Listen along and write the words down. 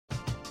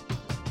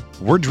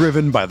We're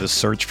driven by the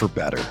search for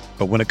better.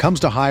 But when it comes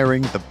to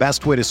hiring, the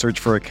best way to search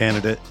for a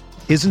candidate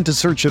isn't to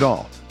search at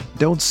all.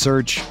 Don't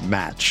search,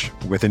 match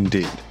with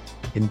Indeed.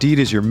 Indeed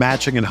is your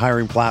matching and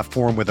hiring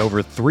platform with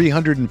over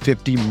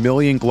 350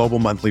 million global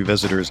monthly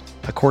visitors,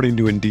 according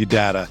to Indeed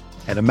data,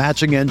 and a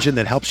matching engine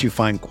that helps you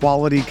find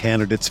quality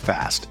candidates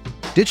fast.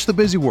 Ditch the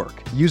busy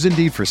work. Use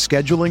Indeed for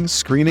scheduling,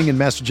 screening, and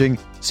messaging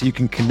so you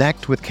can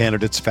connect with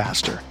candidates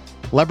faster.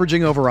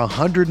 Leveraging over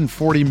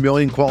 140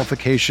 million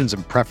qualifications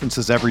and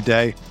preferences every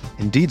day,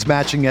 Indeed's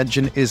matching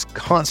engine is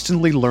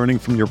constantly learning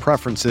from your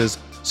preferences,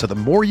 so the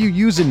more you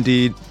use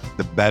Indeed,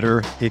 the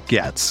better it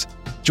gets.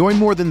 Join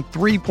more than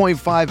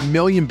 3.5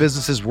 million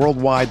businesses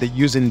worldwide that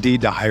use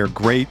Indeed to hire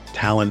great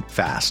talent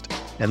fast.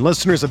 And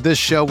listeners of this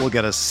show will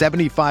get a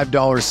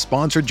 $75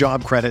 sponsored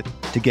job credit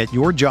to get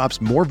your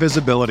jobs more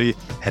visibility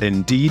at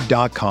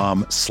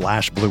Indeed.com/Blue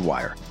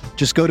Wire.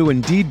 Just go to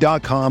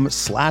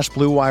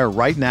Indeed.com/Blue Wire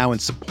right now and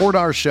support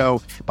our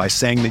show by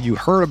saying that you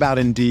heard about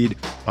Indeed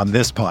on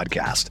this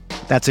podcast.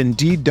 That's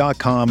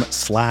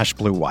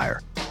Indeed.com/Blue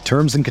Wire.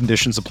 Terms and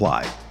conditions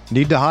apply.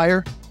 Need to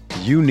hire?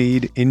 You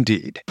need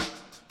Indeed.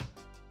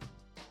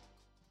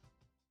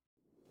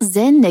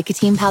 Zyn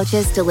nicotine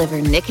pouches deliver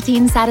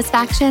nicotine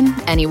satisfaction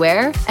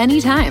anywhere,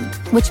 anytime,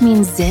 which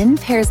means Zyn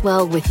pairs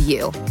well with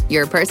you,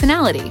 your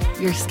personality,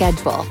 your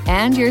schedule,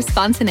 and your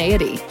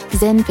spontaneity.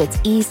 Zyn fits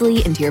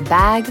easily into your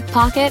bag,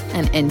 pocket,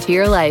 and into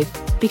your life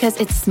because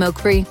it's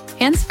smoke-free,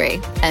 hands-free,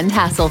 and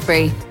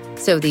hassle-free.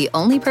 So the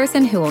only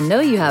person who will know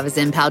you have a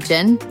Zyn pouch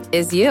in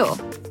is you.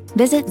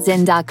 Visit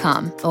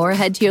Zyn.com or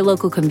head to your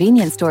local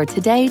convenience store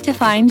today to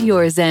find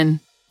your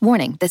Zyn.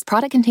 Warning, this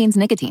product contains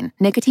nicotine.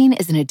 Nicotine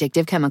is an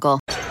addictive chemical.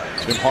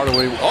 Jim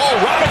Hardaway.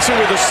 Oh, Robinson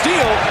with a steal.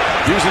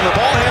 Using the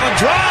ball handle.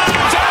 Drives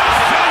and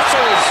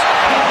finishes.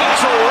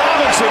 Mitchell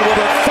Robinson with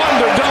a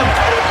thunder dunk.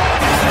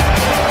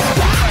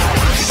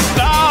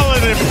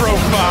 Solid in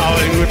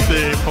profiling with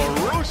the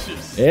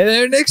ferocious. Hey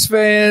there, Knicks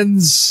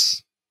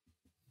fans.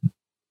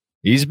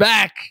 He's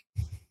back.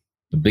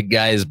 The big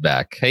guy is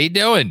back. How you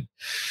doing?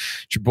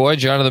 It's your boy,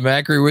 Jonathan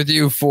Macri, with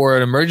you for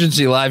an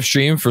emergency live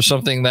stream for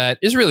something that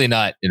is really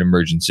not an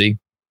emergency.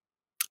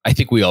 I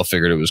think we all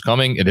figured it was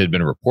coming. It had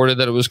been reported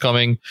that it was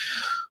coming.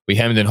 We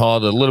hemmed and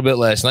hawed a little bit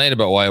last night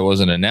about why it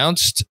wasn't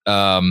announced.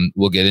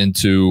 We'll get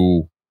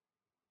into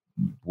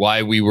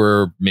why we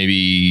were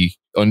maybe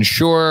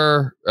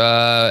unsure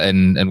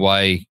and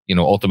why,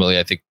 ultimately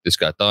I think this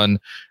got done.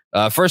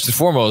 First and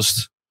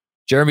foremost,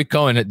 Jeremy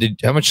Cohen,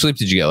 how much sleep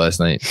did you get last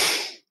night?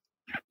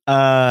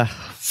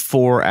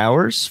 4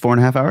 hours,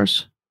 4.5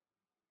 hours.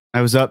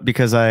 I was up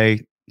because a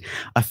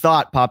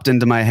thought popped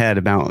into my head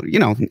about,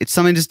 it's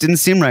something just didn't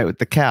seem right with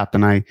the cap.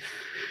 And I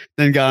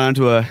then got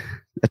onto a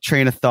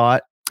train of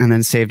thought and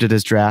then saved it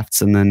as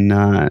drafts. And then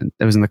I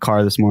was in the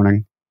car this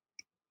morning,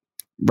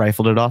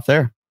 rifled it off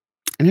there.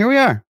 And here we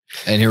are.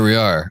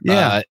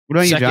 Yeah. What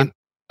about you, John?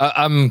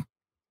 I'm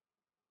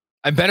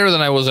better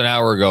than I was an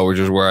hour ago, which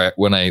is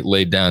when I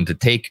laid down to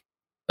take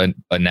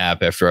a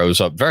nap after I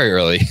was up very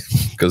early,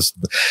 because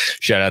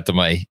shout out to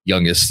my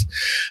youngest.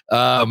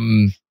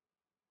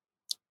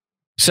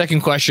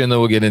 Second question, then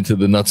we'll get into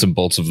the nuts and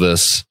bolts of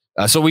this.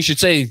 So we should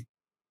say,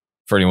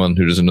 for anyone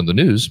who doesn't know the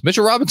news,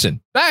 Mitchell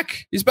Robinson,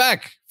 back. He's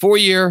back.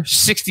 4-year,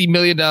 $60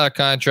 million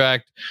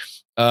contract.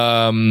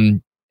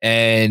 And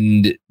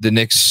the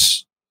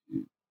Knicks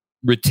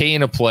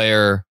retain a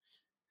player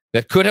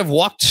that could have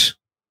walked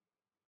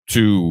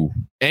to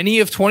any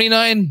of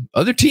 29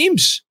 other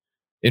teams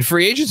in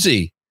free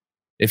agency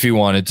if he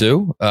wanted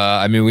to.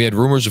 We had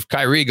rumors of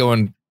Kyrie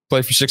going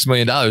play for $6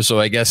 million.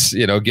 So I guess,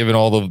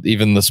 given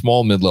even the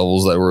small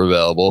mid-levels that were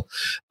available,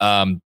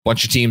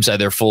 bunch of teams had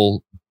their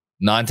full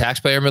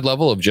non-taxpayer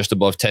mid-level of just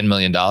above $10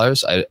 million.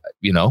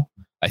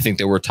 I think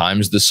there were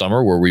times this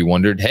summer where we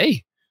wondered,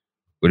 hey,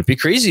 would it be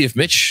crazy if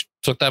Mitch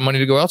took that money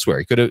to go elsewhere?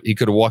 He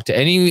could have walked to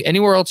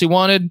anywhere else he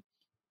wanted.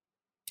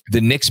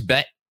 The Knicks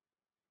bet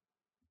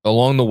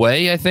along the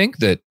way, I think,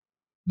 that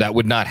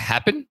would not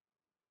happen.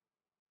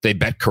 They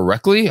bet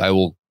correctly. I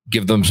will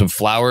give them some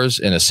flowers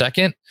in a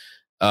second.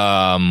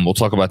 We'll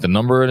talk about the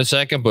number in a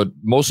second, but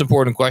most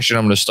important question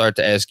I'm going to start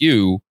to ask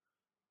you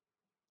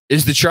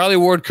is the Charlie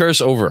Ward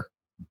curse over?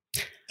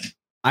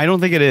 I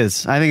don't think it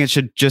is. I think it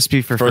should just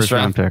be for first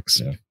round picks.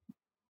 Yeah.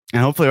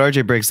 And hopefully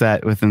RJ breaks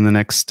that within the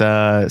next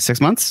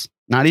 6 months.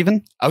 Not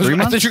even. I thought you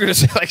were going to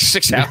say like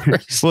 6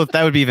 hours. Well,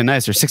 that would be even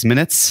nicer. 6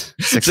 minutes,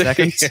 6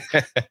 seconds.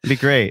 It'd be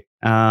great.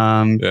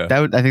 I think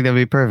that would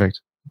be perfect.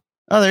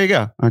 Oh, there you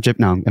go. RJ.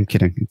 No, I'm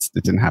kidding.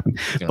 It didn't happen.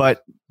 Yeah.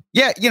 But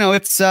yeah,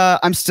 it's,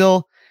 I'm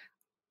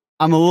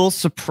a little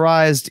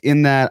surprised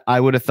in that I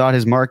would have thought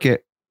his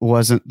market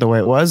wasn't the way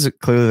it was.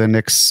 Clearly the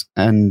Knicks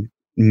and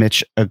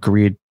Mitch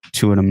agreed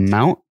to an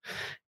amount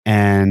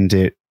and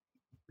it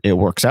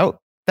works out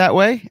that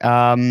way.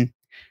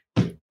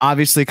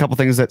 Obviously a couple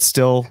things that's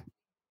still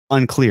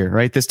unclear,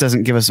 right? This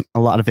doesn't give us a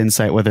lot of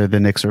insight whether the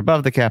Knicks are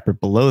above the cap or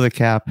below the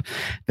cap.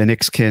 The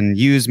Knicks can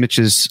use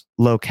Mitch's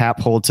low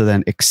cap hold to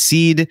then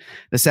exceed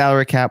the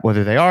salary cap,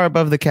 whether they are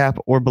above the cap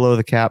or below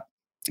the cap.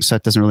 So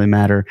that doesn't really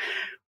matter.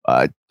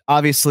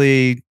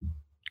 Obviously,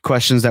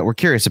 questions that we're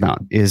curious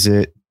about. Is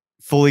it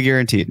fully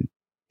guaranteed?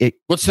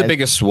 What's the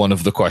biggest one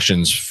of the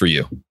questions for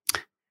you?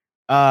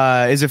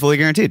 Is it fully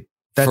guaranteed?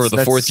 For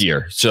the fourth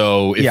year.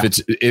 So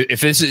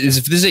if this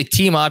is a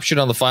team option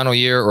on the final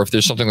year, or if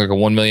there's something like a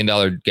 $1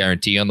 million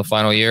guarantee on the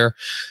final year,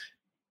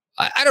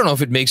 I don't know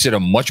if it makes it a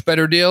much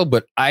better deal,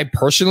 but I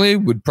personally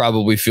would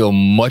probably feel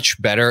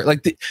much better.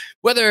 Like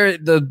whether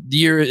the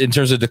year in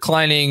terms of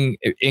declining,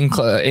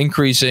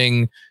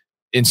 increasing,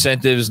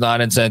 incentives,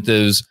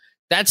 non-incentives,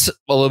 that's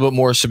a little bit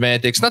more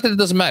semantics. Not that it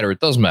doesn't matter. It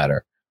does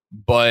matter.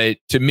 But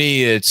to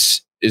me,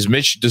 does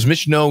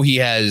Mitch know he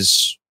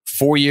has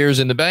 4 years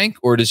in the bank,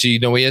 or does he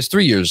know he has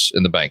 3 years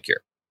in the bank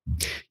here?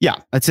 Yeah,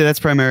 I'd say that's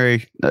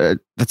primary.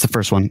 That's the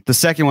first one. The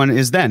second one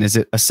is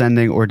it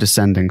ascending or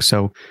descending?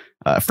 So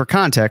for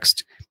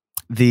context,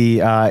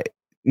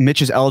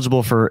 Mitch is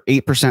eligible for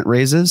 8%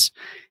 raises.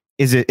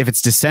 If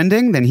it's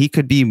descending, then he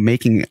could be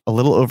making a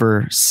little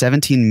over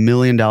 $17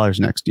 million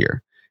next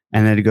year.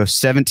 And then to go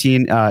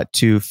 17 to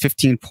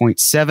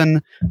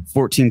 15.7,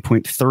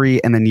 14.3,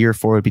 and then year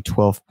 4 would be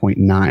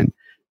 12.9.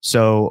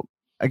 So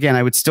again,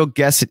 I would still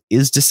guess it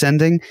is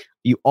descending.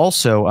 You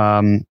also,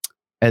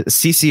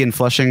 CC and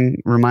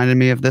Flushing reminded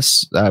me of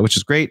this, which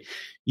is great.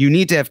 You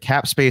need to have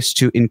cap space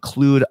to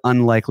include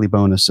unlikely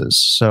bonuses.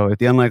 So if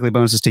the unlikely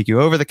bonuses take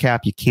you over the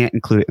cap, you can't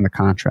include it in the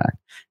contract.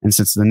 And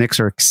since the Knicks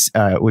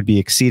would be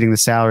exceeding the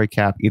salary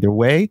cap either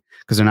way,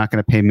 because they're not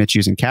going to pay Mitch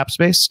using cap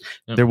space,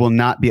 there will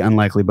not be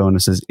unlikely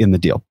bonuses in the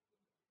deal.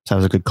 So that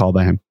was a good call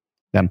by him.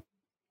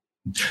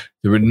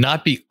 There would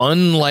not be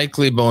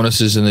unlikely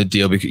bonuses in the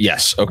deal because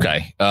yes,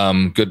 okay.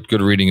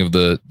 Good reading of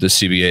the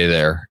CBA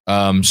there.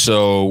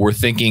 So we're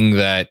thinking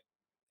that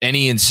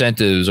any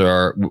incentives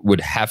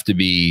would have to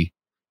be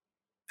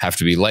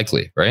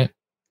likely, right?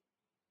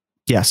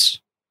 Yes.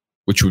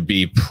 Which would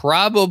be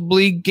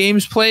probably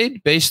games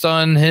played based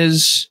on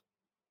his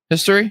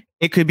history.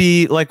 It could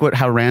be like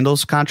how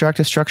Randall's contract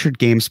is structured,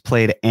 games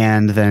played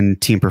and then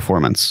team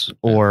performance,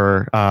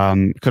 or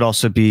could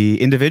also be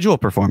individual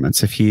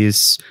performance if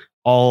he's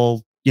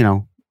all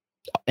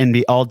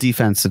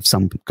defense of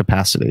some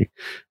capacity.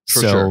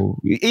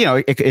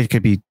 It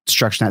could be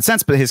structured in that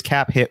sense, but his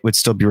cap hit would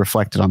still be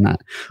reflected on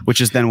that,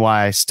 which is then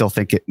why I still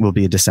think it will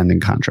be a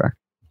descending contract.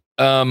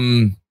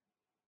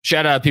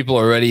 Shout out people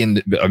already.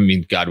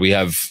 We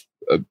have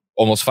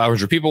almost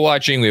 500 people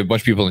watching. We have a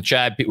bunch of people in the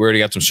chat. We already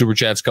got some super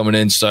chats coming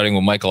in, starting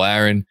with Michael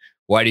Aaron.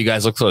 Why do you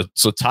guys look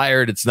so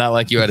tired? It's not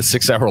like you had a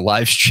 6-hour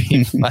live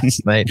stream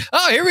last night.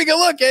 Oh, here we go.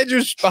 Look,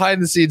 Andrew's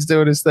behind the scenes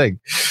doing his thing.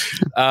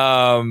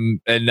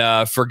 And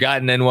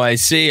Forgotten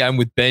NYC, I'm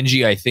with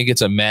Benji. I think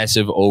it's a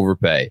massive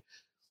overpay.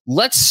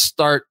 Let's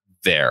start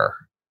there.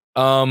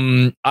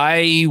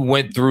 I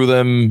went through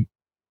them.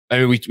 I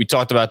mean, we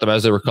talked about them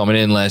as they were coming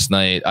in last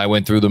night. I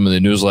went through them in the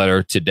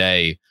newsletter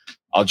today.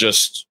 I'll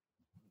just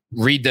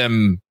read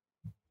them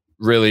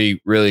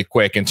really, really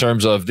quick in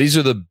terms of these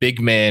are the big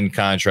man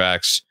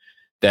contracts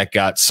that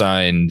got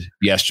signed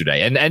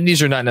yesterday. And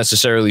these are not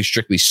necessarily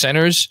strictly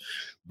centers,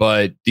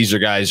 but these are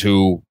guys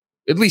who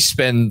at least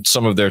spend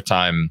some of their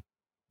time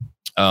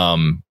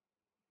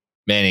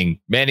manning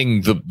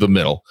the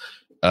middle,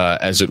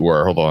 as it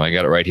were. Hold on, I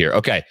got it right here.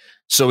 Okay.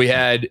 So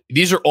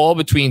these are all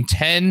between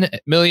 $10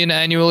 million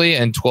annually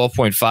and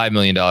 $12.5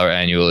 million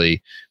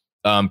annually.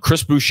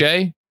 Chris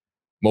Boucher,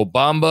 Mo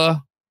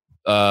Bamba.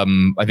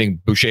 I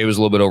think Boucher was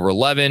a little bit over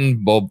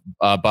 11.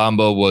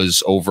 Bamba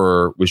was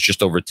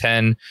just over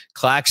 10.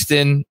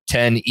 Claxton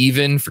 10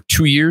 even for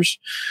 2 years.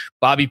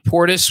 Bobby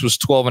Portis was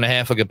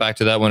 12.5. I'll get back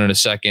to that one in a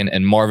second.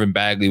 And Marvin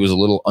Bagley was a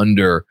little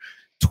under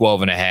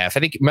 12.5. I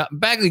think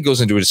Bagley goes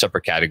into a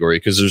separate category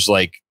because there's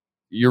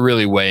you're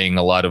really weighing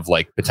a lot of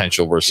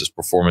potential versus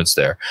performance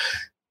there.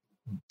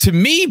 To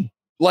me,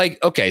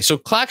 okay, so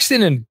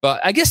Claxton and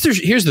I guess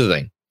here's the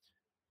thing.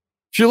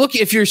 If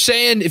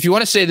you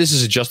want to say this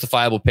is a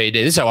justifiable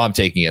payday, this is how I'm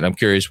taking it. I'm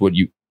curious what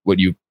you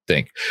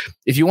think.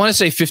 If you want to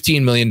say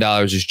 $15 million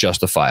is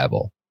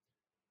justifiable,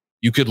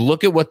 you could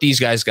look at what these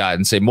guys got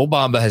and say Mo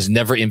Bamba has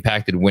never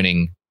impacted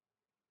winning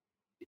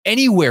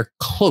anywhere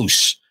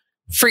close,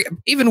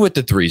 even with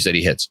the threes that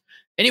he hits,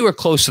 anywhere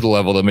close to the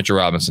level that Mitchell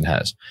Robinson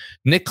has.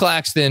 Nick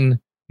Claxton,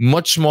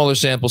 much smaller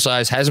sample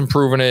size, hasn't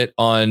proven it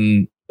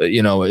on,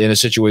 in a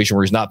situation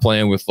where he's not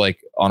playing with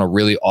on a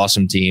really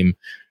awesome team.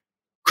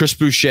 Chris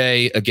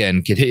Boucher,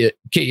 again, can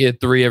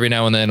hit three every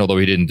now and then, although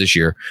he didn't this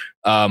year.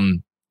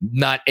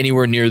 Not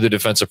anywhere near the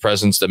defensive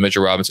presence that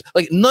Mitchell Robinson.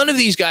 None of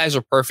these guys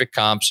are perfect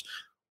comps,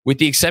 with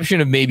the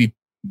exception of maybe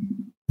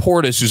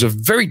Portis, who's a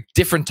very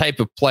different type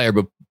of player.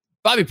 But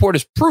Bobby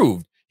Portis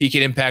proved he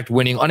can impact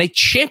winning on a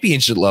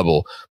championship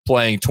level,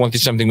 playing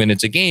 20-something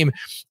minutes a game.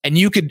 And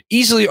you could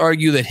easily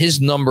argue that his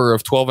number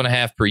of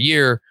 12.5 per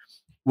year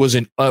was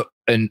an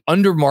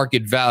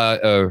undermarket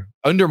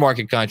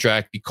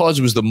contract because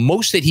it was the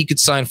most that he could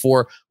sign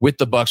for with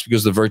the Bucks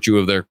because of the virtue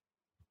of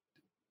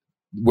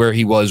where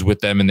he was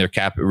with them and their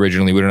cap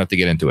originally. We don't have to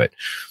get into it.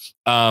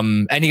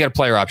 And he got a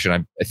player option,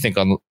 I think,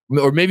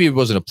 or maybe it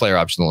wasn't a player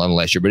option on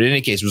last year, but in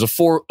any case, it was a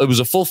full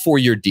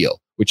 4-year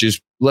deal, which is,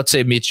 let's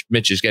say Mitch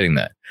is getting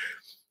that.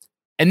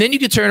 And then you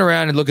could turn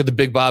around and look at the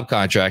Big Bob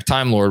contract,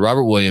 Time Lord,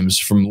 Robert Williams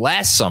from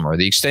last summer,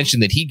 the extension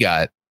that he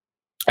got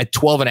at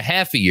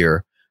 12.5 a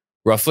year,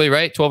 roughly,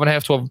 right?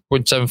 12.5,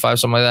 12.75,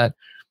 something like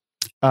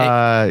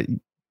that.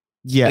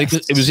 Yeah, it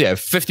was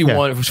 51.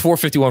 Yeah. It was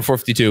 451,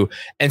 452,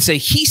 and say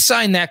he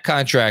signed that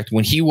contract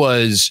when he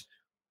was,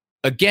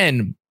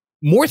 again,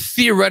 more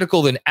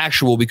theoretical than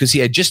actual because he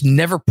had just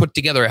never put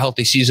together a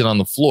healthy season on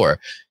the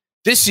floor.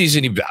 This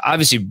season, he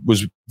obviously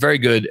was very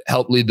good,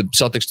 helped lead the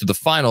Celtics to the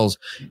finals.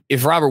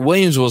 If Robert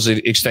Williams was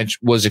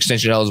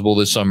extension eligible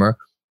this summer,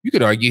 you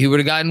could argue he would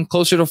have gotten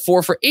closer to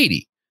 4 for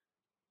 80.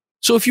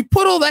 So if you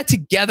put all that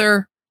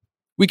together,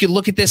 we could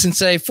look at this and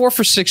say 4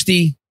 for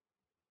 60.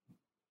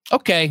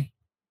 Okay,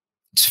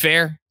 it's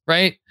fair,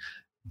 right?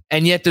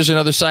 And yet there's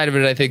another side of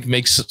it I think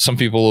makes some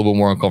people a little bit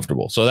more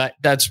uncomfortable. So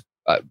that's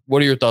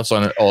what are your thoughts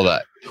on all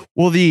that?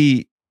 Well,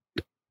 the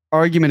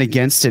argument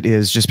against it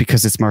is just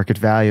because it's market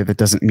value, that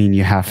doesn't mean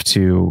you have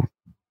to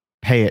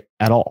pay it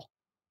at all.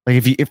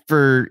 Like if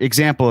for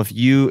example, if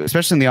you,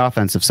 especially on the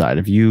offensive side,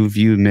 if you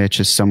view Mitch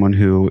as someone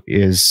who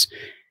is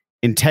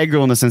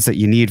integral in the sense that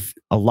you need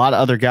a lot of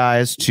other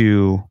guys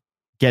to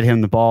get him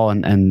the ball,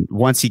 and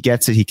once he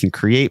gets it, he can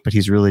create, but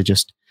he's really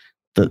just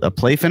a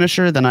play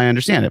finisher, then I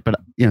understand it. But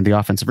the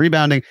offensive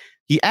rebounding,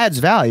 he adds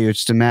value. It's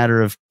just a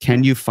matter of,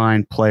 can you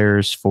find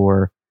players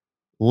for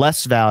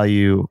less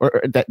value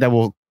or that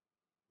will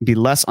be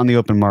less on the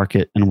open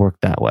market and work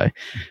that way.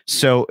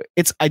 So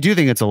I do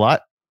think it's a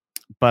lot,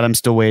 but I'm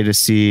still waiting to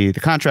see the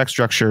contract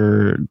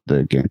structure,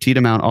 the guaranteed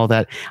amount, all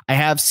that. I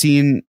have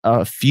seen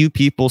a few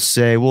people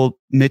say, well,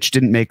 Mitch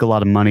didn't make a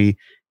lot of money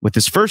with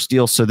his first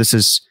deal, so this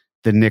is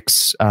the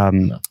Knicks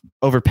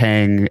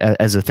overpaying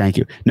as a thank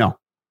you. No,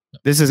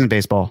 this isn't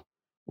baseball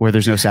where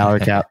there's no salary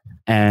cap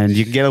and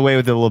you can get away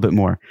with it a little bit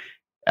more.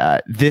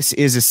 This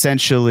is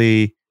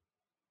essentially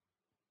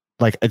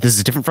this is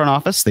a different front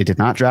office. They did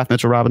not draft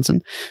Mitchell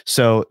Robinson.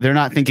 So they're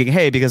not thinking,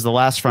 hey, because the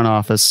last front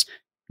office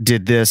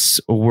did this,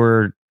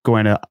 we're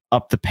going to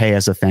up the pay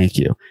as a thank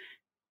you.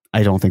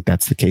 I don't think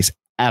that's the case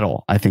at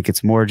all. I think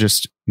it's more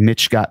just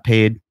Mitch got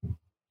paid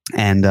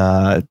and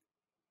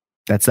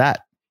that's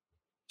that.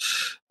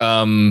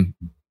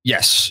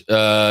 Yes.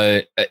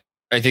 I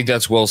think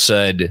that's well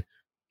said.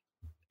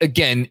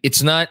 Again,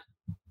 it's not,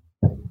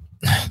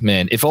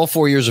 man, if all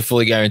 4 years are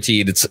fully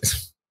guaranteed,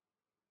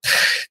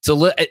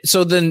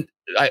 so then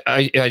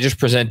I just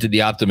presented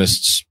the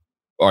optimists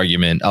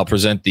argument. I'll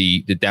present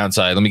the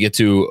downside. Let me get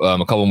to a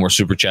couple more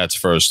super chats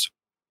first.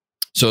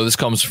 So this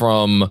comes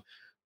from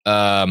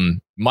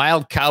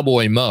Mild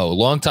Cowboy Mo,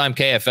 longtime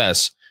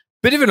KFS.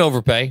 Bit of an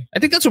overpay. I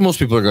think that's what most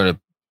people are going to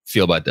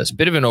feel about this.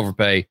 Bit of an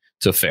overpay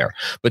to fair,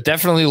 but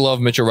definitely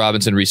love Mitchell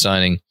Robinson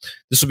re-signing.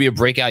 This will be a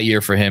breakout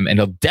year for him, and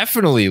he'll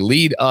definitely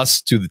lead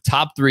us to the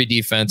top 3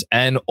 defense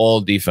and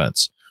all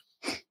defense.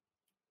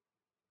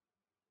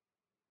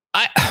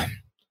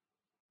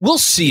 We'll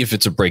see if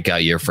it's a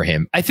breakout year for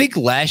him. I think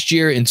last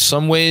year, in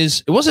some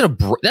ways, it wasn't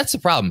that's the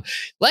problem.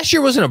 Last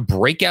year wasn't a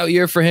breakout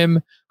year for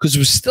him because it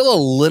was still a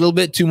little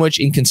bit too much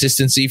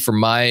inconsistency for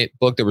my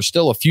book. There were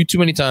still a few too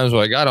many times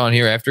where I got on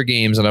here after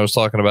games and I was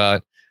talking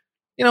about,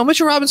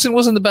 Mitchell Robinson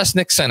wasn't the best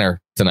Knicks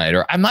center tonight,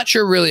 or I'm not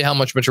sure really how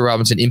much Mitchell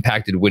Robinson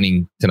impacted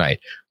winning tonight.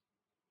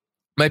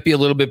 Might be a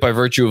little bit by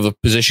virtue of the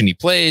position he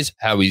plays,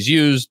 how he's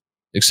used,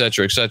 et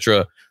cetera, et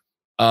cetera.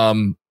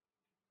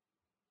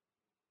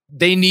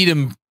 They need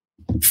him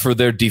for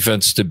their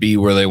defense to be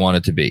where they want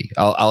it to be.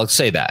 I'll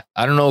say that.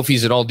 I don't know if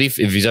he's if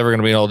he's ever going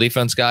to be an all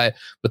defense guy,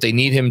 but they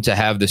need him to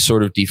have this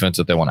sort of defense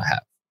that they want to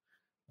have.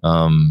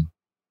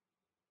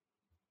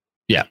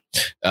 Yeah.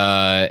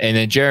 And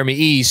then Jeremy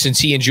E, since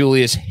he and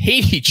Julius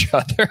hate each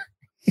other,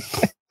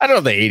 I don't know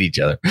if they hate each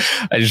other.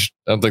 I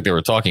don't think they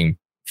were talking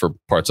for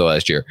parts of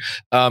last year.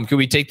 Can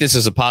we take this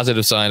as a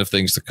positive sign of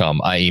things to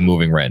come, i.e.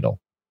 moving Randall?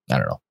 I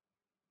don't know.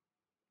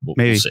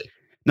 Maybe. We'll see.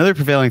 Another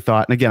prevailing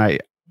thought, and again,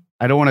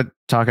 I don't want to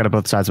talk out of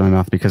both sides of my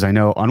mouth because I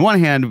know on one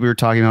hand, we were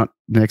talking about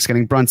the Knicks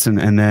getting Brunson,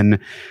 and then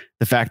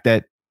the fact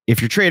that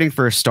if you're trading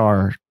for a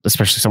star,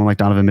 especially someone like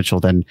Donovan Mitchell,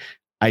 then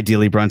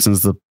ideally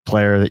Brunson's the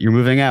player that you're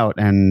moving out.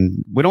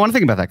 And we don't want to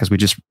think about that because we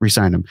just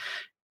re-signed him.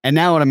 And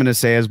now what I'm going to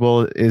say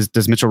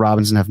does Mitchell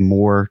Robinson have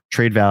more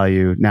trade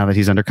value now that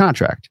he's under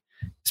contract,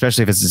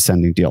 especially if it's a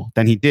descending deal,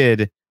 than he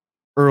did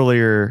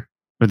earlier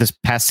or this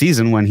past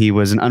season when he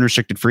was an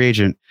unrestricted free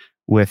agent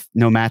with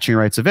no matching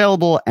rights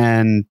available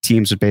and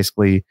teams would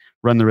basically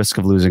run the risk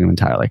of losing him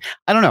entirely.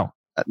 I don't know.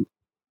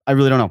 I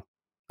really don't know.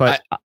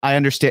 But I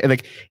understand,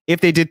 like, if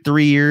they did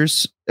 3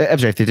 years,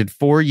 if they did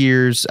 4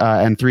 years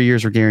and 3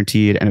 years were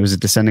guaranteed and it was a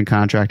descending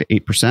contract at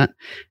 8%,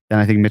 then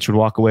I think Mitch would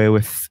walk away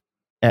with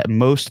at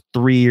most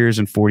 3 years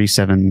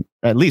and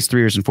at least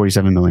 3 years and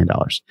 $47 million.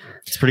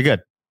 It's pretty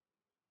good.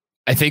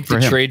 I think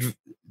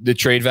the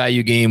trade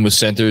value game with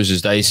centers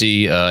is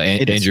dicey.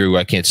 Andrew,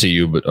 I can't see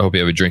you, but I hope you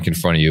have a drink in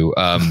front of you.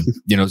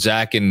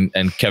 Zach and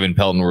Kevin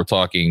Pelton were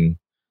talking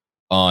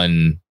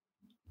on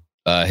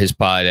his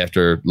pod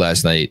after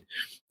last night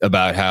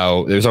about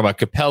how they were talking about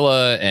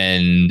Capella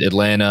and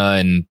Atlanta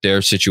and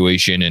their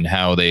situation and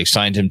how they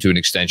signed him to an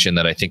extension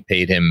that I think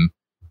paid him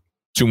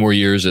 2 more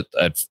years at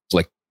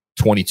like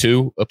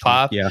 22 a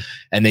pop. Yeah.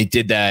 And they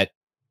did that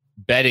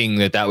betting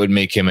that would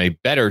make him a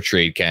better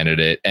trade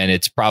candidate. And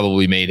it's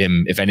probably made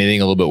him, if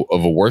anything, a little bit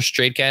of a worse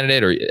trade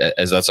candidate, or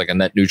as that's like a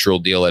net neutral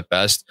deal at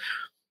best.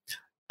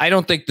 I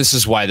don't think this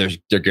is why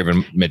they're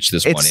giving Mitch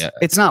this money.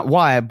 It's not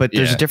why, but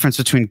there's a difference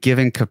between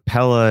giving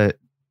Capella,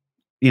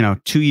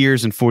 2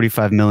 years and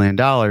 $45 million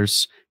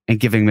and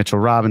giving Mitchell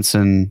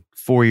Robinson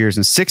 4 years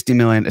and $60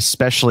 million,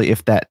 especially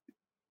if that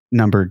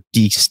number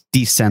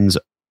descends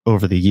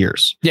over the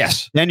years.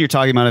 Yes. Then you're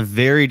talking about a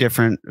very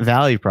different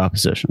value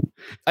proposition.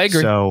 I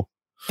agree. So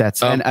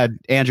that's, and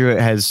Andrew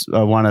has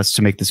wanted us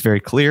to make this very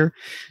clear.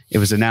 It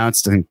was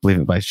announced, I believe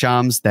it by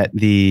Shams, that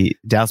the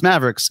Dallas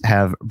Mavericks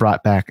have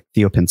brought back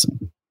Theo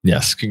Pinson.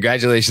 Yes.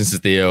 Congratulations to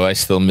Theo. I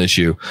still miss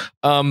you.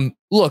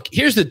 Look,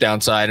 here's the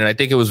downside. And I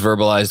think it was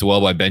verbalized well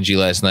by Benji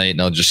last night,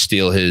 and I'll just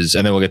steal his,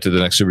 and then we'll get to the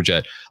next super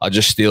chat. I'll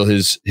just steal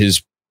his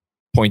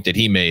point that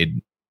he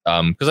made.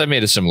 Because I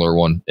made a similar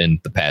one in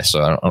the past,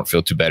 so I don't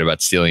feel too bad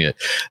about stealing it.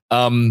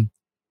 I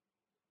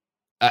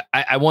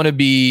want to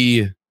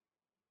be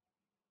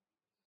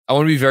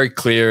very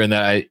clear in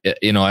that I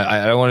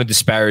don't want to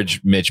disparage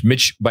Mitch.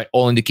 Mitch, by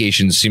all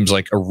indications, seems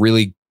like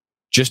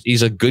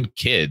he's a good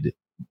kid.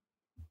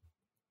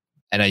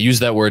 And I use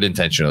that word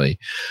intentionally.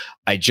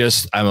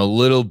 I'm a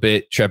little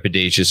bit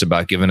trepidatious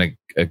about giving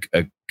a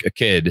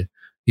kid,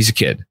 he's a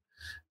kid,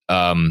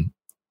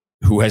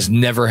 who has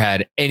never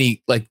had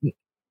any,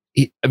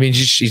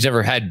 he's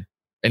never had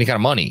any kind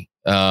of money.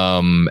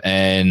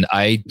 And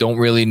I don't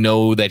really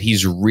know that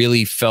he's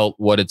really felt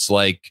what it's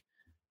like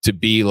to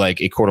be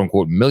like a quote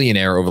unquote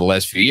millionaire over the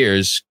last few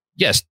years.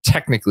 Yes,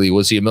 technically,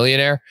 was he a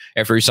millionaire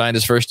after he signed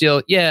his first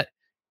deal? Yeah,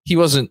 he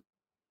wasn't.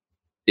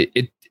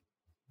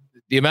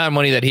 The amount of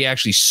money that he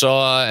actually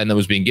saw and that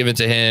was being given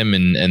to him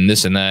and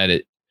this and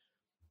that,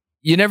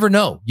 you never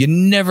know. You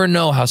never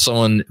know how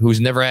someone who's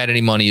never had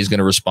any money is going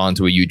to respond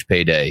to a huge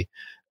payday.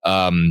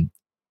 I'm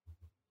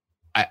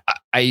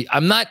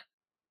not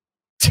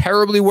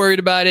terribly worried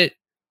about it,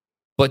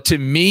 but to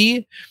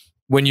me,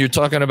 when you're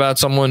talking about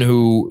someone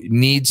who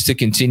needs to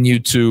continue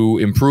to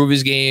improve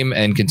his game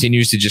and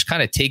continues to just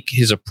kind of take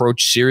his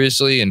approach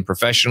seriously and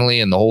professionally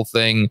and the whole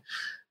thing,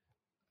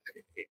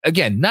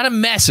 again, not a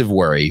massive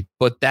worry,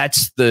 but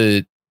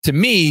to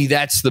me,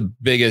 that's the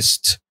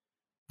biggest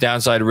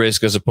downside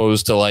risk, as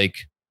opposed to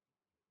like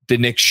the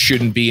Knicks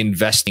shouldn't be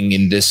investing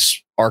in this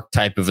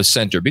archetype of a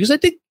center, because I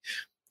think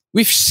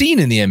we've seen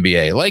in the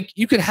NBA, like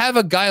you could have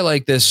a guy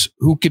like this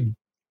who could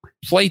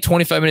play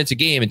 25 minutes a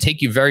game and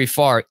take you very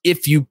far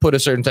if you put a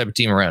certain type of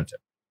team around him.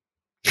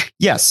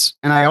 Yes.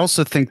 And I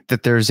also think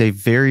that there's a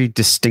very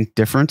distinct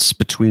difference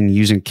between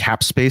using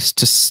cap space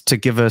to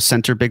give a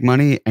center big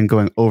money and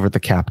going over the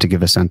cap to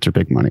give a center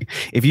big money.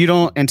 If you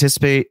don't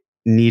anticipate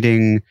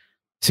needing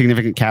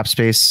significant cap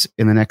space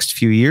in the next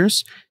few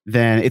years,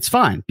 then it's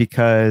fine,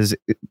 because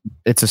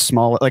it's a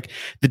small, like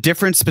the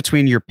difference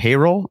between your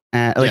payroll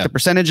and the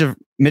percentage of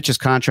Mitch's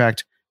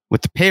contract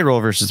with the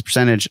payroll versus the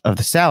percentage of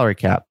the salary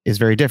cap is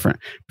very different.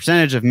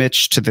 Percentage of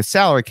Mitch to the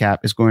salary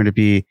cap is going to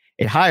be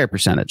a higher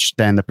percentage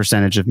than the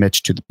percentage of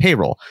Mitch to the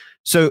payroll.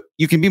 So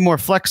you can be more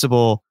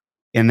flexible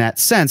in that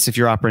sense if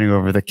you're operating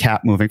over the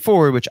cap moving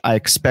forward, which I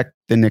expect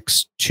the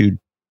Knicks to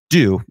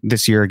do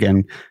this year.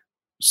 Again,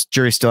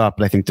 jury's still out,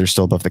 but I think they're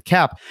still above the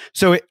cap.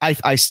 So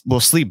I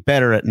will sleep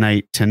better at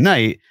night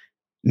tonight,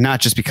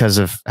 not just because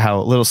of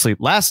how little sleep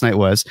last night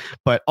was,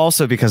 but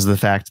also because of the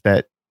fact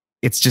that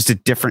it's just a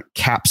different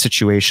cap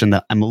situation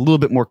that I'm a little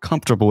bit more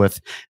comfortable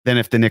with than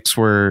if the Knicks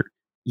were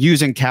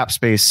using cap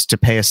space to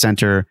pay a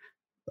center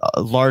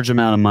a large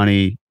amount of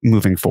money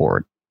moving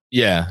forward.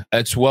 Yeah,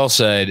 that's well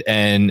said.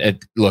 And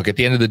look, at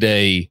the end of the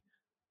day,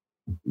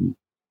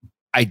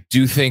 I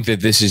do think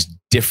that this is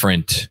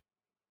different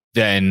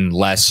than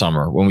last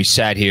summer when we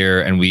sat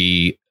here and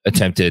we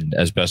attempted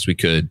as best we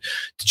could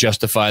to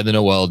justify the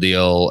Noel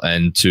deal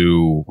and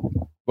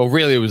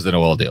really it was the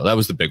Noel deal. That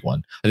was the big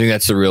one. I think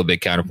that's the real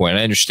big counterpoint.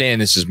 I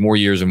understand this is more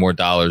years and more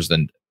dollars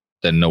than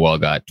Noel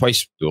got.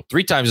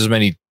 3 times as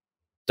many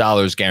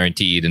dollars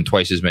guaranteed and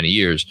twice as many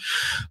years.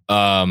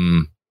 I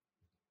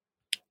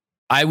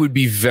would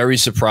be very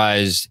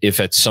surprised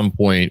if at some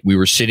point we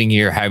were sitting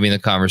here having the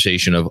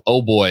conversation of,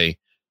 oh boy,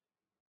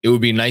 it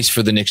would be nice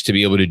for the Knicks to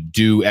be able to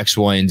do X,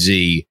 Y, and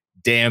Z.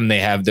 Damn,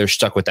 they're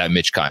stuck with that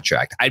Mitch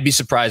contract. I'd be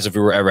surprised if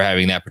we were ever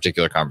having that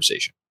particular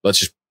conversation. Let's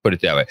just put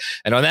it that way.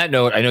 And on that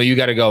note, I know you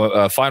got to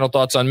go. Final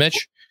thoughts on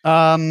Mitch?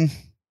 I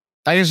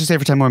usually stay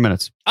for 10 more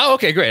minutes. Oh,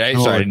 okay, great. I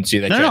didn't see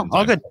that. No,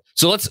 all good.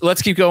 So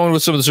let's keep going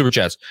with some of the super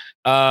chats.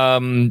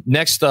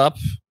 Next up,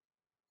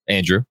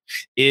 Andrew,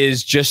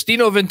 is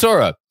Justino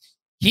Ventura.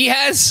 He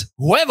has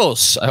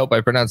huevos. I hope I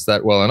pronounced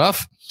that well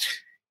enough.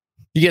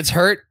 He gets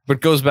hurt,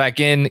 but goes back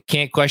in.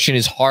 Can't question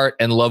his heart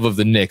and love of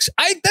the Knicks.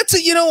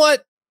 You know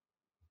what?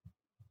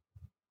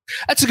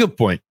 That's a good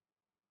point.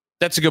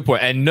 That's a good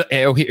point. And now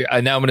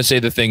I'm going to say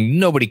the thing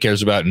nobody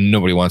cares about and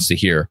nobody wants to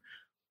hear.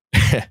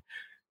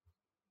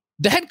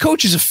 The head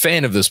coach is a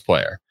fan of this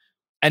player,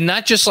 and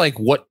not just like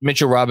what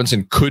Mitchell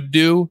Robinson could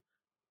do,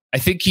 I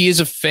think he is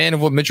a fan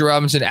of what Mitchell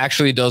Robinson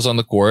actually does on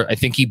the court. I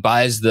think he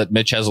buys that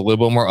Mitch has a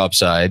little bit more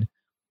upside.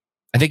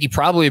 I think he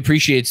probably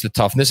appreciates the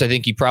toughness. I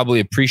think he probably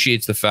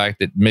appreciates the fact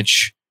that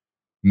Mitch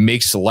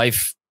makes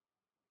life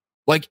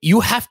like you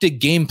have to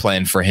game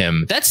plan for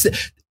him.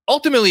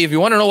 Ultimately, if you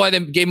want to know why they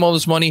gave him all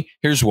this money,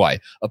 here's why.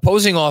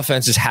 Opposing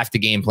offenses have to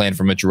game plan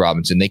for Mitchell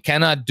Robinson. They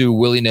cannot do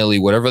willy-nilly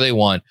whatever they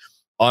want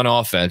on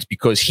offense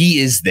because he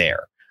is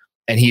there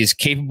and he is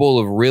capable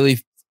of really,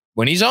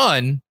 when he's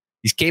on,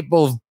 he's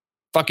capable of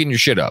fucking your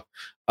shit up.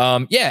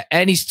 Yeah,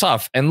 and he's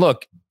tough. And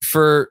look,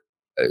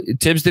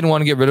 Tibbs didn't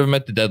want to get rid of him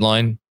at the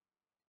deadline.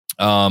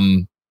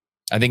 I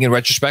think in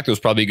retrospect, it was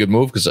probably a good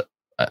move because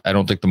I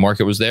don't think the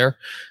market was there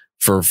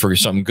for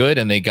something good,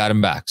 and they got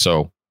him back.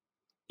 So,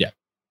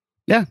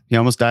 yeah, he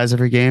almost dies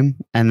every game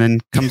and then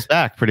comes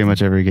back pretty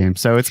much every game.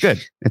 So it's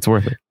good. It's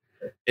worth it.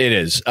 It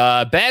is.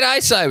 Bad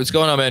eyesight. What's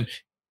going on, man?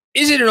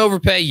 Is it an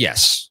overpay?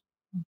 Yes.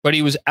 But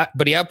he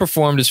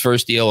outperformed his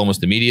first deal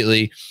almost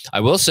immediately. I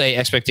will say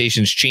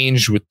expectations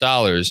changed with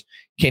dollars.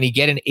 Can he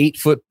get an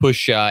 8-foot push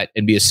shot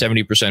and be a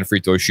 70% free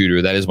throw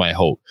shooter? That is my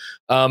hope.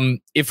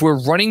 If we're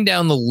running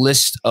down the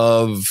list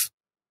of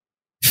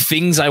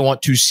things I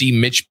want to see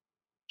Mitch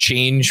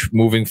change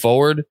moving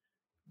forward,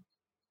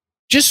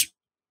 just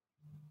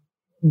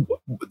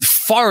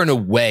far and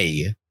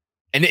away.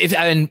 And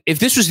if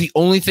this was the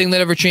only thing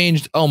that ever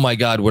changed, oh my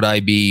God, would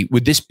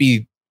this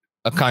be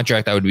a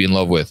contract I would be in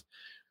love with?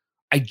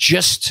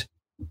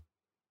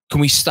 Can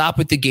we stop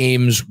with the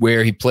games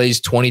where he plays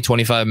 20,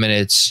 25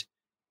 minutes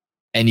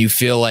and you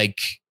feel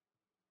like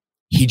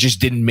he just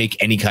didn't make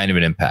any kind of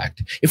an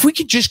impact? If we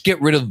could just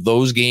get rid of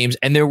those games,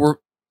 and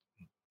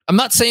I'm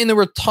not saying there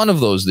were a ton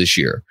of those this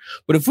year,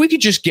 but if we could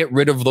just get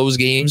rid of those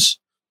games,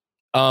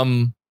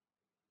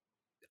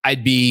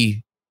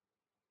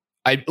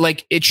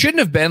 it shouldn't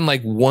have been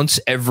like once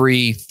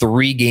every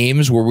 3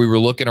 games where we were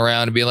looking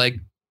around and be like,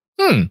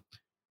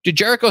 did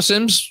Jericho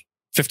Sims,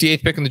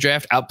 58th pick in the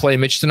draft, outplay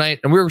Mitch tonight?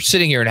 And we were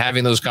sitting here and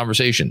having those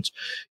conversations.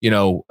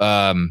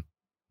 I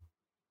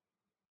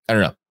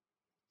don't know.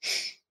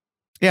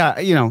 Yeah,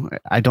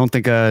 I don't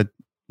think a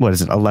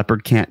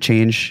leopard can't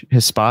change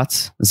his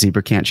spots. A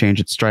zebra can't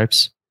change its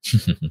stripes.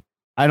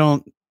 I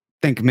don't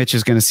think Mitch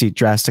is going to see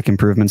drastic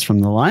improvements from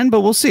the line,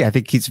 but we'll see. I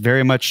think he's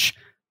very much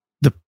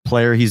the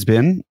player he's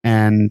been,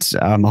 and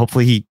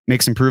hopefully he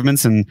makes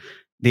improvements in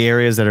the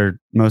areas that are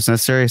most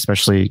necessary,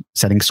 especially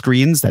setting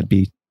screens. That'd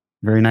be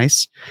very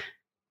nice.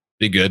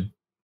 Be good.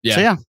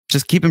 Yeah. So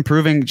just keep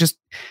improving.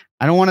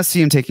 I don't want to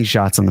see him taking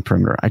shots on the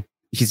perimeter.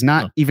 He's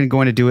not even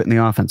going to do it in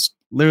the offense.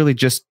 Literally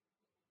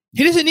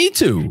he doesn't need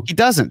to. He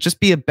doesn't. Just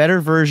be a better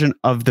version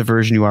of the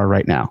version you are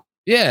right now.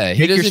 Yeah.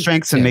 Take your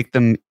strengths and make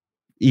them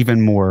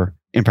even more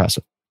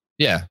impressive.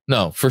 Yeah,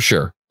 no, for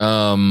sure.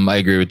 I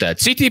agree with that.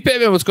 CT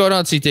Pittman, what's going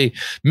on, CT?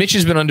 Mitch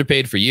has been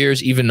underpaid for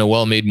years. Even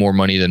Noel made more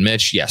money than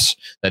Mitch. Yes,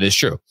 that is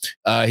true.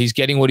 He's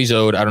getting what he's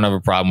owed. I don't have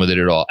a problem with it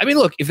at all. I mean,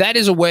 look, if that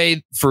is a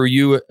way for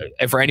you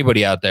and for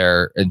anybody out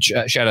there, and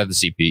shout out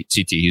to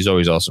CT, he's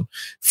always awesome,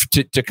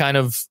 to kind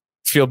of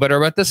feel better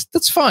about this,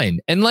 that's fine.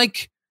 And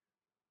like,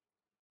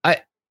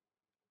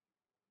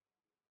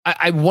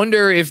 I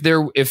wonder if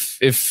there is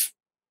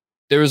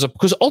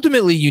because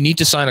ultimately you need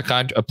to sign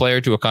a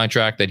player to a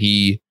contract that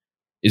he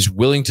is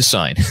willing to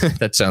sign.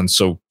 That sounds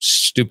so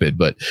stupid,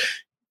 but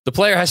the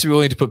player has to be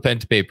willing to put pen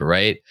to paper,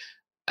 right?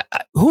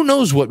 Who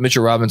knows what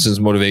Mitchell Robinson's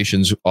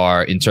motivations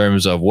are in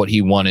terms of what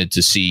he wanted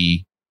to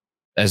see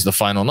as the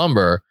final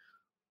number,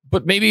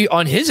 but maybe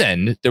on his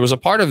end, there was a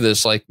part of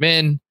this like,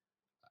 man,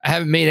 I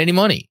haven't made any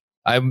money.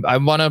 I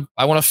want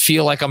to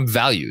feel like I'm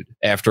valued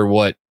after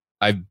what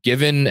I've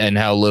given and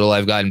how little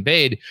I've gotten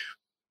paid.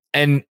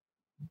 And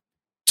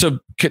to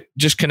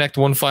just connect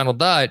one final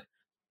dot,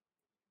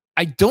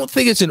 I don't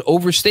think it's an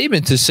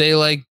overstatement to say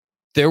like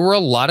there were a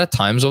lot of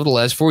times over the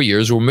last 4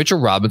 years where Mitchell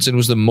Robinson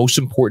was the most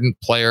important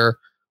player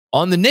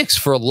on the Knicks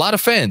for a lot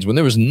of fans when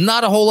there was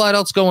not a whole lot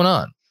else going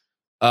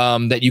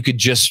on that you could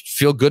just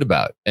feel good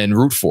about and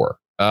root for.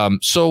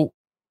 So,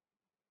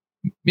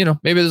 maybe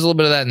there's a little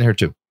bit of that in there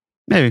too.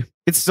 Maybe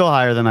it's still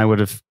higher than I would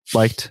have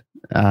liked.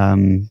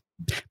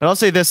 But I'll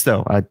say this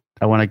though.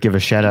 I want to give a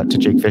shout out to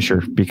Jake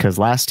Fisher because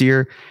last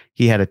year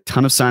he had a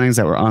ton of signings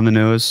that were on the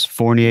nose.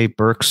 Fournier,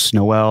 Burks,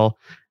 Noel.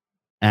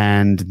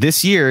 And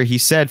this year he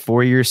said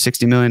 4 years,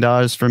 $60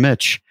 million for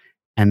Mitch.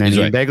 And then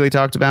Ian Begley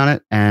talked about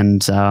it. And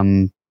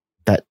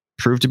that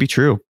proved to be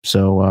true.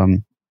 So,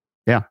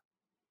 yeah.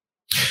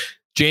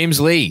 James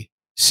Lee,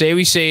 say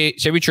we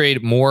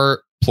trade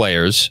more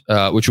players,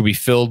 which will be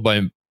filled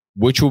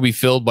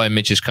by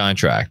Mitch's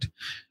contract.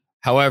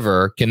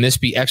 However, can this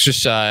be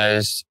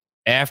exercised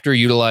after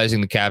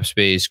utilizing the cap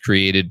space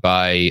created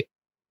by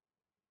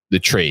the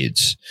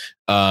trades?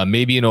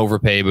 Maybe an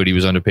overpay, but he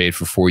was underpaid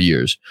for 4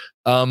 years.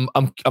 I'm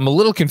a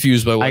little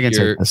confused by what I can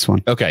take this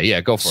one. Okay,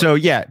 yeah, go for it. So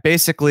yeah,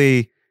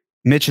 basically,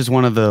 Mitch is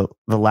one of the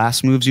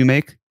last moves you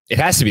make. It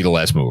has to be the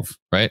last move,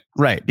 right?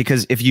 Right,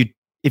 because if you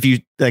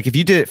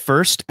did it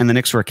first and the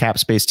Knicks were a cap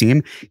space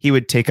team, he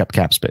would take up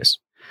cap space.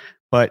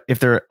 But if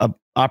they're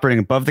operating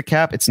above the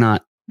cap, it's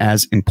not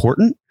as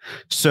important.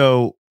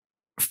 So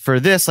for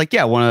this, like,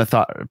 yeah, one of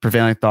the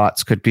prevailing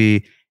thoughts could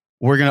be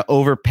we're going to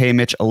overpay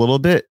Mitch a little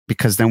bit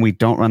because then we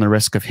don't run the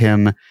risk of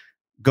him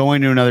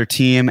going to another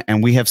team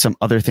and we have some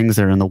other things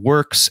that are in the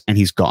works and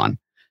he's gone.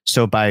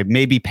 So by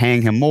maybe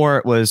paying him more,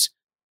 it was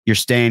you're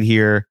staying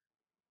here,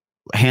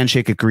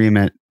 handshake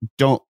agreement.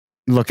 Don't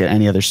look at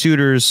any other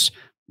suitors.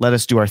 Let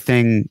us do our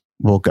thing.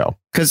 We'll go.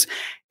 Because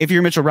if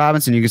you're Mitchell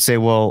Robinson, you could say,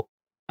 well,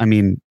 I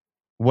mean,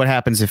 what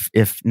happens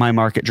if my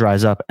market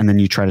dries up and then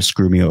you try to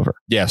screw me over?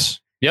 Yes.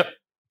 Yep.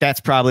 That's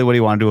probably what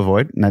he wanted to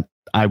avoid. And that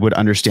I would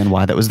understand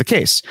why that was the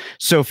case.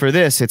 So for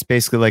this, it's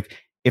basically like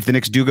if the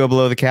Knicks do go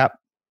below the cap,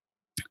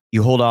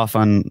 you hold off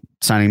on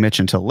signing Mitch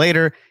until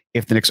later.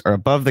 If the Knicks are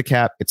above the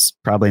cap, it's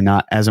probably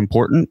not as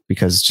important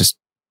because it's just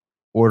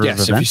order of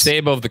events. If you stay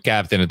above the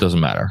cap, then it doesn't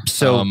matter.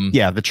 So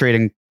the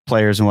trading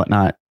players and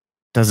whatnot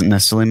doesn't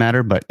necessarily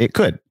matter, but it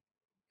could.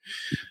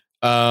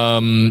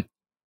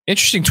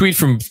 Interesting tweet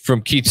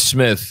from Keith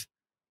Smith.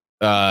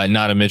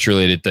 Not a Mitch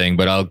related thing,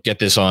 but I'll get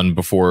this on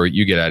before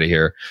you get out of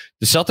here.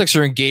 The Celtics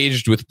are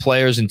engaged with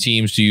players and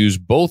teams to use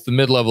both the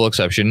mid-level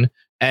exception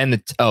and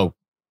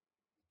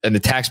the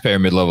taxpayer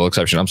mid-level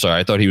exception. I'm sorry.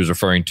 I thought he was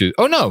referring to,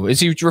 is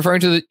he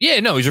referring to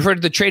he's referring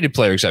to the traded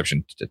player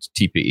exception. That's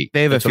TPE.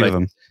 They have a few of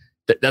them.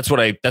 That's what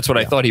I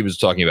thought he was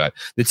talking about.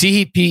 The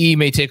TPE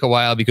may take a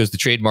while because the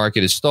trade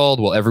market is stalled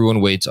while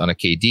everyone waits on a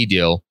KD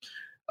deal.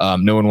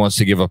 No one wants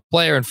to give a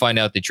player and find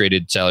out they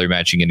traded salary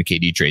matching in a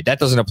KD trade. That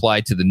doesn't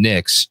apply to the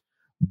Knicks,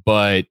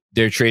 but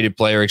their traded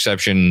player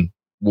exception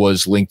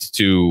was linked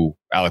to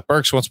Alec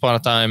Burks once upon a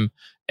time.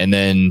 And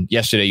then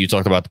yesterday you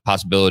talked about the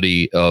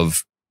possibility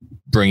of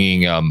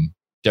bringing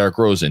Derrick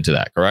Rose into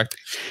that, correct?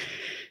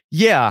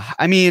 Yeah.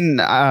 I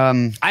mean,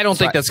 I don't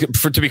think that's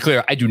to be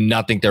clear. I do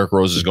not think Derrick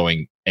Rose is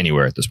going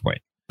anywhere at this point.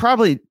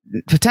 Probably,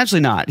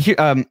 potentially not. Here,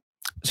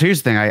 so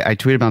here's the thing. I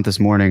tweeted about this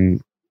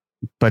morning,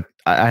 but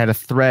I had a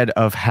thread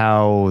of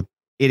how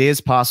it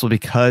is possible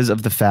because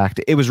of the fact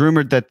it was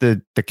rumored that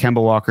the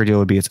Kemba Walker deal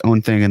would be its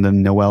own thing and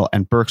then Noel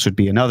and Burks would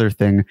be another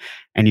thing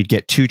and you'd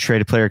get 2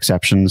 traded player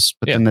exceptions,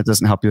 but then that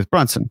doesn't help you with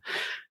Brunson.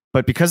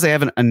 But because they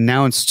haven't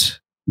announced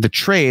the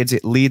trades,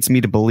 it leads me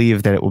to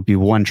believe that it will be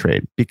one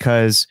trade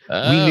because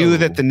we knew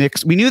that the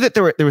Knicks, we knew that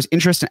there was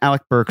interest in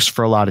Alec Burks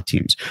for a lot of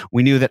teams.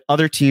 We knew that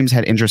other teams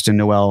had interest in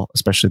Noel,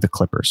 especially the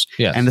Clippers.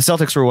 Yes. And the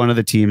Celtics were one of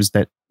the teams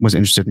that was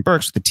interested in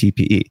Burks with the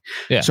TPE.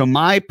 Yeah. So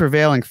my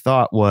prevailing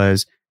thought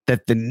was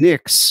that the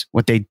Knicks,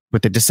 what they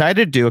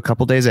decided to do a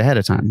couple days ahead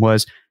of time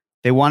was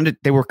they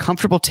were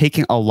comfortable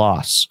taking a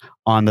loss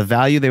on the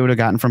value they would have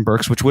gotten from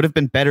Burks, which would have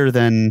been better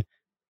than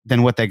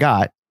what they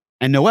got.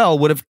 And Noel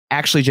would have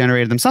actually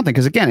generated them something.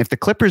 Because again, if the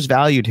Clippers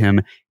valued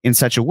him in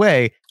such a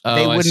way,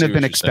 they wouldn't have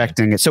been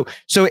expecting it. So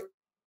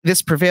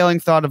this prevailing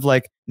thought of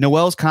like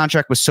Noel's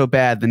contract was so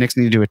bad, the Knicks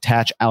needed to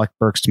attach Alec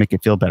Burks to make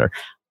it feel better.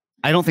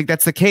 I don't think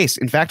that's the case.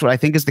 In fact, what I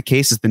think is the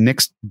case is the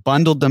Knicks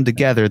bundled them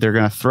together. They're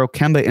going to throw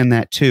Kemba in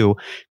that too,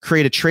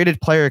 create a traded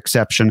player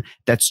exception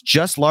that's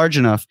just large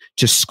enough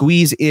to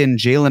squeeze in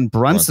Jalen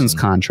Brunson's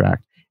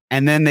contract.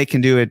 And then they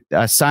can do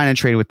a sign and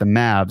trade with the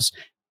Mavs.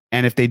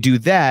 And if they do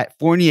that,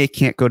 Fournier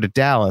can't go to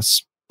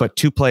Dallas, but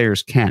 2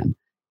 players can,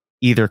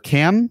 either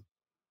Cam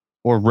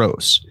or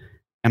Rose.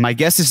 And my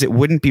guess is it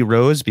wouldn't be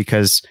Rose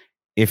because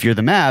if you're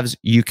the Mavs,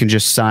 you can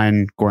just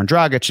sign Goran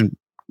Dragic and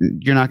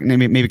you're not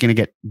maybe going to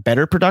get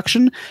better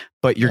production,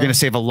 but you're going to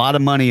save a lot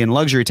of money in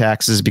luxury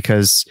taxes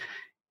because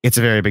it's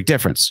a very big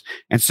difference.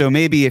 And so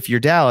maybe if you're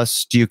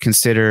Dallas, do you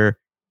consider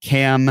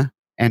Cam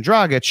and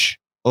Dragic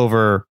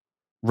over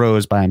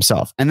Rose by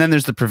himself? And then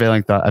there's the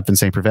prevailing thought. I've been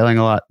saying prevailing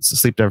a lot. It's a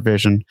sleep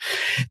deprivation.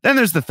 Then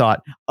there's the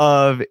thought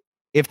of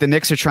if the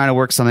Knicks are trying to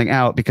work something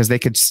out because they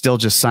could still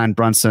just sign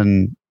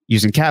Brunson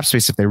using cap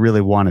space if they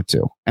really wanted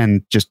to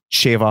and just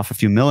shave off a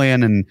few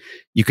million and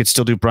you could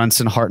still do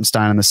Brunson,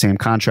 Hartenstein on the same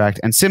contract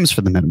and Sims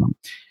for the minimum.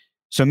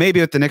 So maybe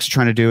what the Knicks are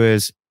trying to do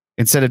is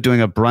instead of doing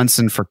a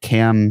Brunson for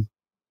Cam,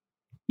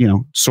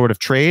 sort of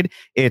trade,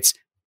 it's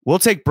we'll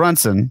take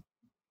Brunson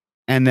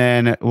and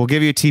then we'll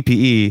give you a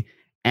TPE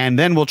and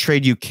then we'll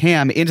trade you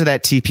Cam into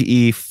that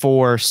TPE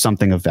for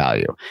something of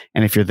value.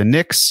 And if you're the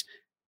Knicks,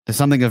 the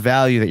something of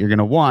value that you're going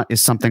to want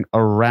is something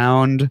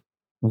around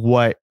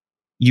what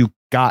you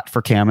got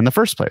for Cam in the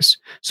first place.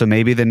 So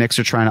maybe the Knicks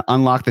are trying to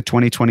unlock the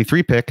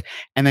 2023 pick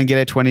and then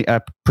get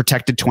a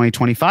protected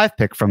 2025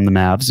 pick from the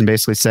Mavs and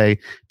basically say,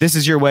 this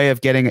is your way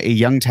of getting a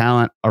young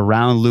talent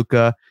around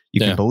Luka.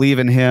 You can believe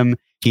in him.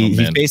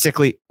 He's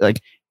basically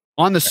like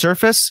on the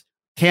surface,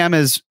 Cam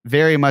is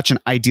very much an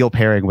ideal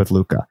pairing with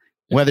Luka.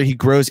 Whether he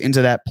grows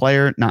into that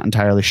player, not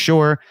entirely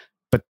sure,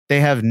 but they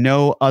have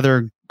no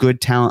other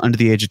good talent under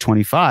the age of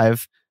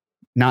 25,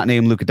 not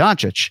named Luka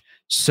Doncic.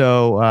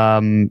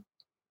 So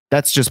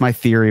that's just my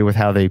theory with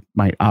how they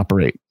might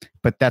operate.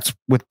 But that's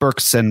with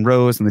Burks and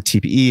Rose and the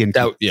TPE and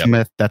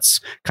Smith. That's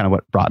kind of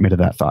what brought me to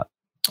that thought.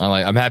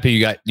 I'm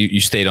happy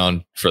you stayed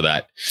on for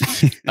that.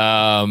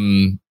 All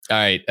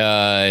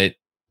right.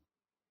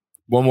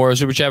 One more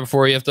super chat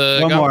before you have to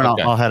go? One more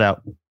and I'll head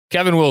out.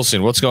 Kevin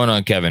Wilson, what's going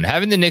on, Kevin?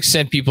 Haven't the Knicks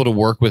sent people to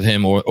work with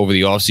him over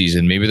the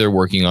offseason? Maybe they're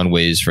working on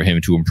ways for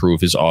him to improve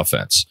his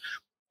offense.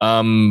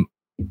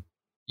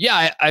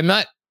 Yeah, I'm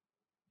not.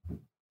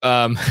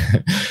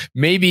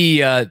 Maybe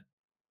has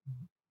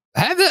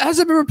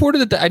it been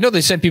reported that I know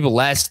they sent people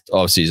last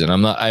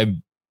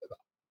offseason?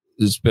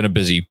 It's been a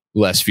busy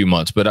last few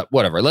months, but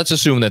whatever. Let's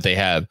assume that they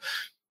have.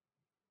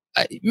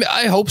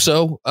 I hope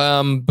so.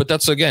 But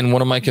that's, again,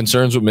 one of my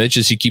concerns with Mitch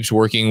is he keeps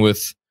working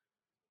with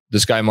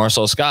this guy,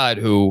 Marcel Scott,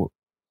 who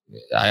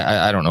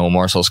I don't know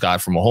Marcel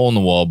Scott from a hole in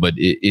the wall, but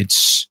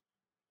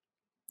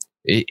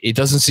it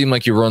doesn't seem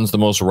like he runs the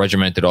most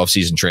regimented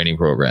offseason training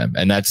program.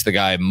 And that's the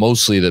guy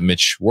mostly that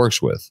Mitch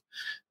works with.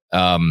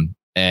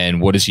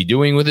 And what is he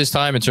doing with his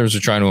time in terms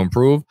of trying to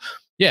improve?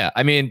 Yeah.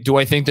 I mean, do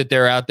I think that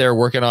they're out there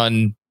working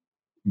on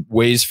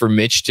ways for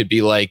Mitch to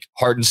be like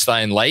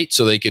Hartenstein light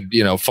so they could,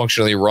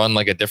 functionally run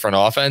like a different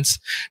offense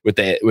with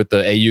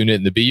the A unit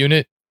and the B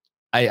unit?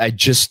 I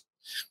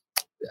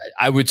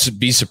would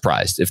be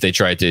surprised if they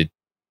tried to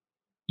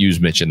use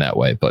Mitch in that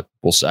way, but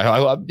we'll see.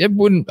 I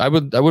wouldn't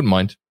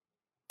mind.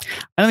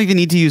 I don't think they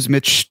need to use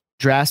Mitch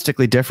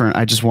drastically different.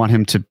 I just want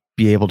him to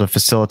be able to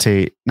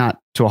facilitate, not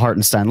to a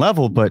Hartenstein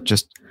level, but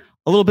just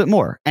a little bit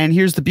more. And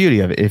here's the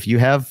beauty of it. If you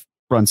have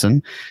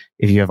Brunson,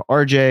 if you have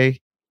RJ,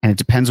 and it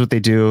depends what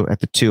they do at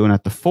the 2 and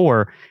at the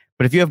 4,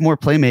 but if you have more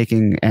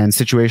playmaking and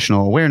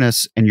situational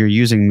awareness and you're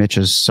using Mitch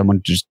as someone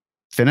to just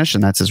finish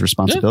and that's his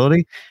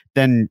responsibility,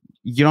 then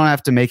you don't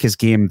have to make his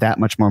game that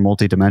much more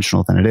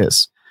multidimensional than it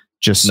is.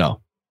 Just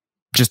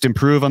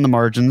improve on the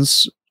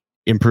margins,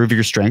 improve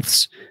your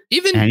strengths,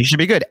 and you should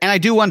be good. And I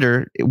do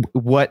wonder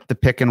what the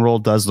pick and roll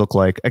does look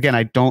like. Again,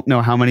 I don't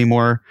know how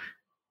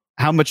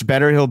much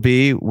better he'll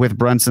be with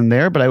Brunson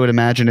there, but I would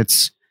imagine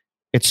it's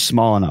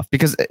small enough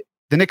because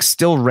the Knicks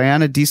still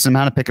ran a decent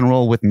amount of pick and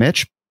roll with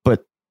Mitch,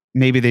 but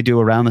maybe they do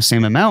around the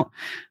same amount,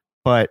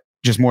 but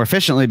just more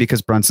efficiently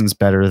because Brunson's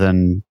better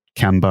than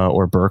Kemba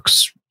or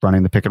Burks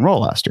running the pick and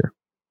roll last year.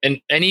 And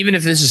even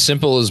if this is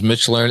simple as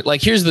Mitch learned,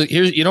 like here's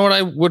you know what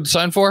I would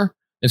sign for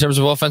in terms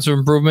of offensive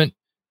improvement?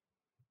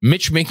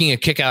 Mitch making a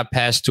kick out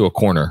pass to a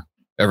corner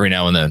every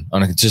now and then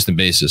on a consistent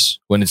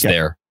basis when it's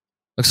there,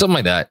 like something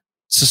like that.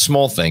 It's a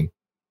small thing,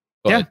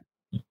 but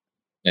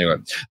anyway,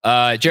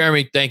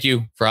 Jeremy, thank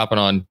you for hopping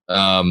on.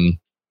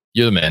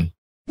 You're the man.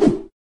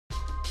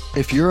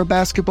 If you're a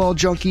basketball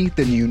junkie,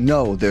 then you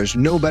know there's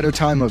no better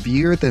time of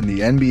year than the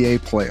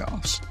NBA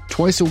playoffs.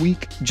 Twice a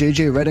week,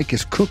 JJ Redick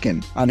is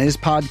cooking on his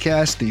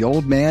podcast, The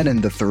Old Man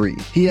and the Three.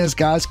 He has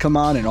guys come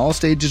on in all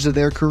stages of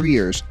their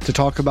careers to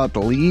talk about the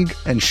league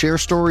and share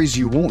stories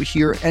you won't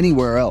hear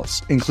anywhere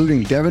else,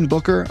 including Devin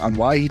Booker on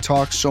why he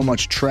talks so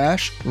much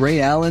trash, Ray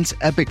Allen's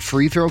epic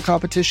free throw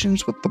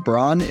competitions with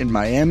LeBron in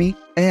Miami,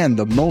 and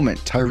the moment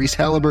Tyrese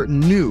Halliburton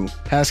knew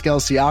Pascal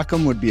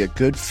Siakam would be a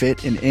good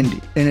fit in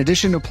Indy. In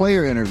addition to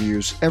player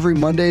interviews, every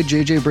Monday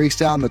JJ breaks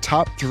down the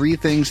top 3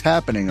 things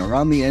happening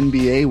around the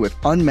NBA with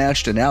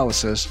unmatched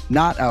analysis,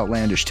 not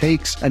outlandish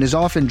takes, and is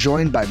often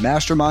joined by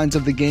masterminds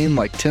of the game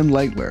like Tim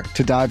Legler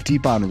to dive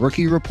deep on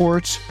rookie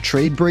reports,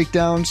 trade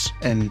breakdowns,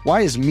 and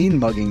why is mean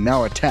mugging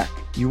now a tech?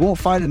 You won't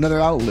find another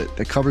outlet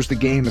that covers the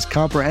game as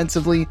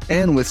comprehensively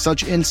and with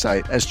such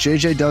insight as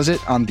JJ does it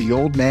on The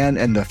Old Man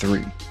and the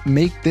Three.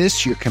 Make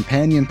this your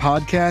companion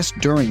podcast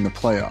during the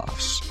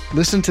playoffs.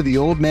 Listen to The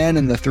Old Man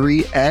and the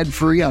Three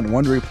ad-free on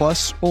Wondery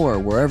Plus or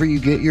wherever you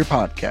get your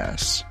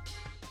podcasts.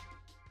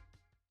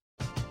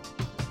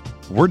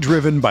 We're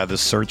driven by the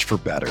search for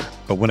better.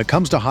 But when it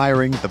comes to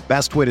hiring, the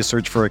best way to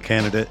search for a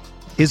candidate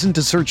isn't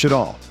to search at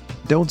all.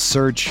 Don't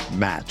search,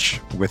 match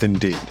with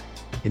Indeed.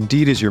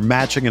 Indeed is your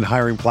matching and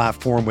hiring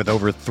platform with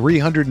over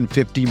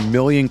 350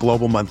 million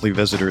global monthly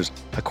visitors,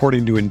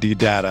 according to Indeed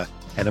data,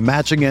 and a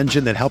matching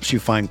engine that helps you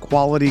find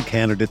quality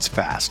candidates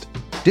fast.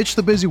 Ditch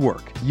the busy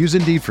work. Use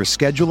Indeed for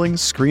scheduling,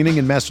 screening,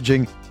 and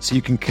messaging so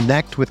you can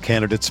connect with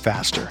candidates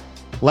faster.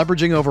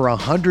 Leveraging over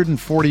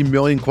 140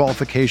 million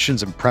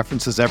qualifications and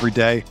preferences every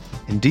day,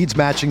 Indeed's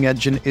matching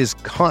engine is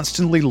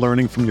constantly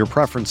learning from your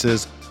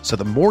preferences, so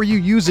the more you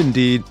use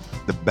Indeed,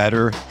 the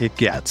better it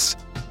gets.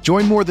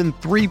 Join more than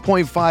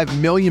 3.5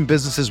 million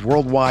businesses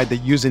worldwide that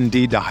use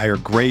Indeed to hire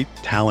great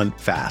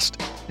talent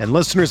fast. And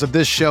listeners of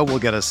this show will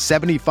get a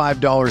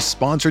 $75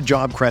 sponsored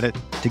job credit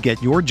to get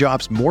your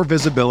jobs more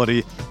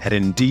visibility at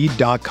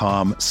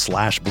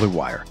Indeed.com/Blue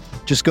Wire.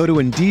 Just go to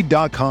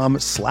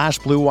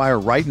Indeed.com/Blue Wire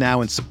right now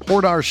and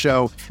support our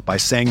show by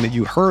saying that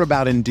you heard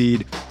about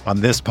Indeed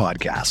on this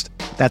podcast.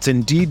 That's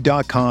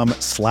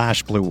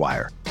Indeed.com/Blue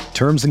Wire.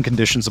 Terms and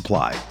conditions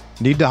apply.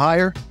 Need to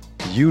hire?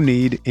 You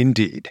need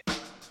Indeed.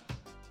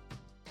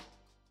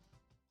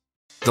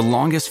 The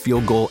longest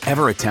field goal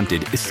ever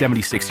attempted is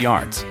 76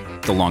 yards.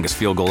 The longest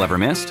field goal ever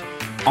missed?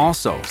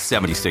 Also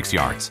 76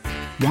 yards.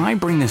 Why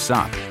bring this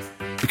up?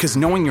 Because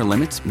knowing your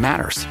limits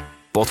matters,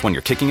 both when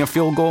you're kicking a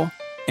field goal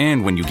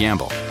and when you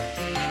gamble.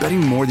 Betting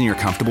more than you're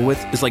comfortable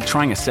with is like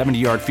trying a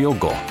 70-yard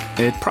field goal.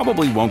 It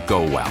probably won't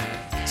go well.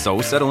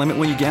 So set a limit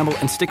when you gamble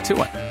and stick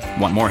to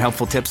it. Want more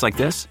helpful tips like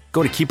this?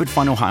 Go to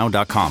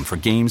keepitfunohio.com for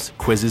games,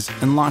 quizzes,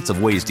 and lots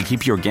of ways to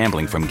keep your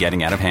gambling from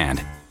getting out of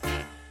hand.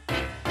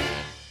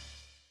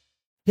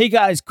 Hey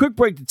guys, quick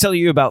break to tell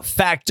you about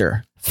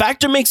Factor.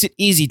 Factor makes it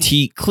easy to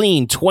eat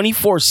clean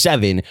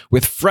 24/7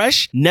 with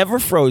fresh, never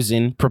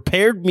frozen,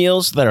 prepared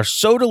meals that are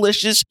so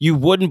delicious you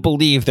wouldn't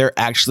believe they're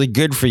actually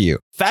good for you.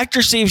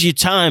 Factor saves you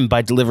time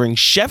by delivering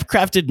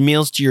chef-crafted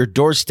meals to your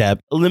doorstep,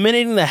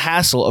 eliminating the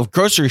hassle of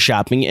grocery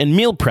shopping and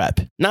meal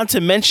prep. Not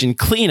to mention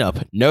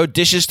cleanup, no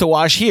dishes to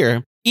wash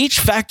here.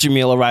 Each Factor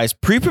meal arrives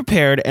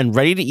pre-prepared and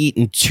ready to eat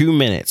in 2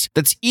 minutes.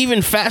 That's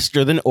even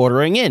faster than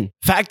ordering in.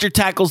 Factor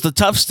tackles the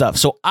tough stuff,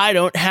 so I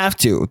don't have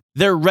to.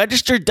 Their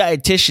registered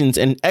dietitians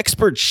and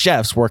expert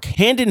chefs work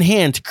hand in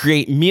hand to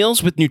create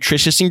meals with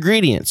nutritious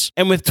ingredients.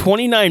 And with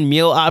 29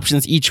 meal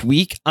options each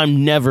week,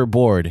 I'm never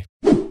bored.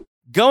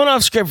 Going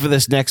off script for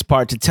this next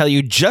part to tell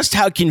you just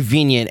how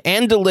convenient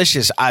and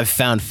delicious I've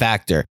found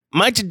Factor.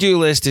 My to-do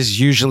list is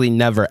usually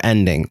never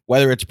ending,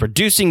 whether it's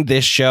producing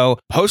this show,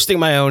 hosting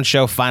my own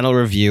show, Final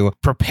Review,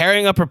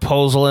 preparing a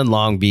proposal in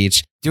Long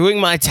Beach,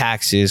 doing my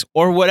taxes,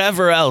 or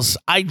whatever else.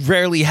 I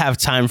rarely have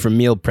time for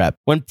meal prep.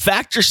 When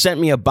Factor sent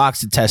me a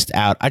box to test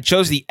out, I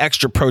chose the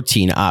extra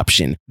protein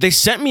option. They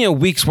sent me a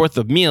week's worth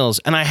of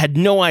meals, and I had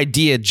no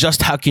idea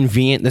just how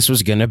convenient this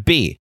was going to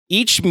be.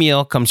 Each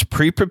meal comes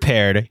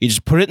pre-prepared. You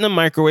just put it in the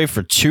microwave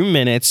for 2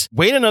 minutes,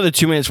 wait another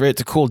 2 minutes for it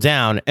to cool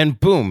down, and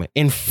boom,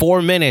 in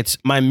 4 minutes,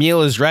 my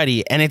meal is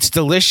ready, and it's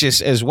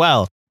delicious as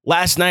well.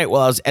 Last night,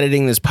 while I was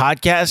editing this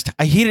podcast,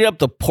 I heated up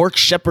the pork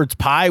shepherd's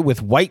pie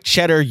with white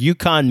cheddar,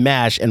 Yukon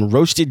mash, and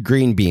roasted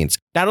green beans.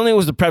 Not only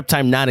was the prep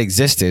time not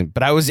existent,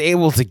 but I was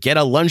able to get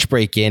a lunch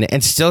break in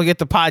and still get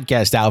the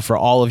podcast out for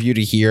all of you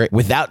to hear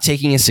without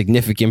taking a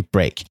significant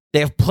break. They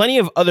have plenty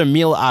of other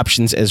meal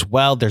options as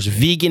well. There's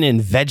vegan and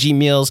veggie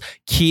meals,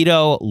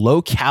 keto,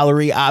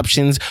 low-calorie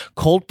options,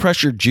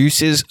 cold-pressure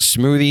juices,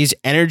 smoothies,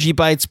 energy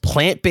bites,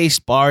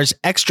 plant-based bars,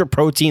 extra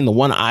protein, the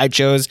one I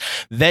chose,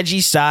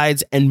 veggie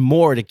sides, and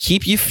more to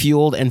keep you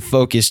fueled and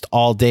focused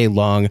all day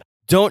long.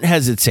 Don't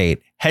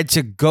hesitate. Head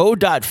to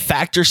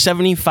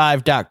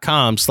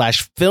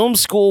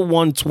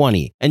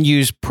go.factor75.com/filmschool120 and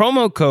use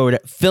promo code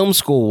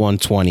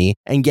filmschool120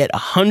 and get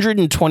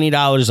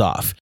 $120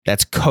 off.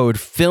 That's code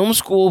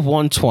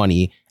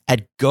filmschool120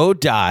 at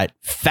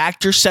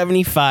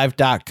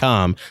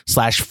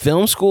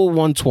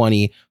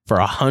go.factor75.com/filmschool120 for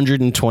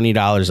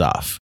 $120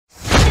 off.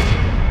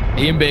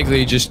 Ian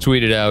Begley just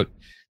tweeted out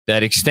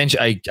that extension.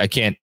 I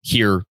can't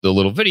hear the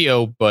little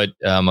video, but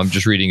I'm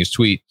just reading his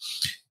tweet.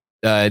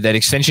 That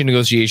extension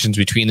negotiations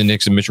between the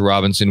Knicks and Mitchell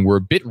Robinson were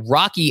a bit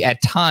rocky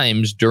at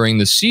times during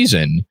the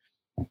season,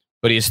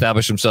 but he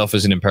established himself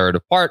as an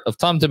imperative part of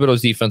Tom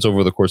Thibodeau's defense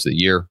over the course of the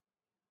year.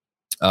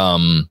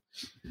 That's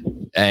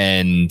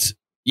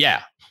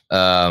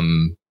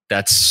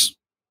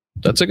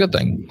a good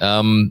thing.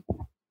 I'm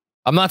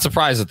not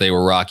surprised that they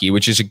were rocky,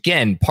 which is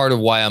again part of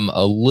why I'm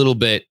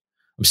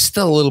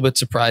still a little bit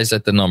surprised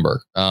at the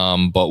number.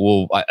 But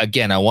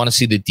I want to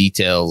see the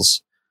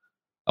details.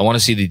 I want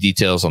to see the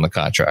details on the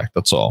contract.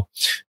 That's all.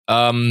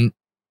 All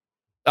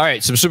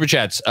right, some super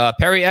chats.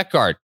 Perry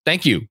Eckhart,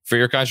 thank you for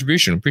your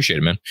contribution. Appreciate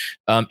it, man.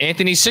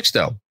 Anthony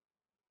Sixto,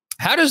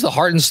 how does the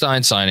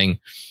Hartenstein signing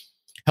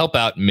help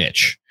out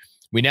Mitch?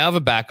 We now have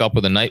a backup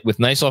with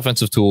nice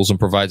offensive tools and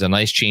provides a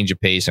nice change of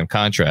pace and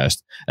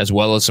contrast, as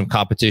well as some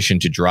competition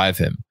to drive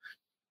him.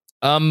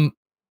 Yeah,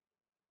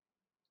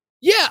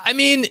 I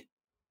mean,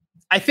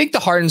 I think the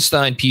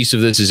Hartenstein piece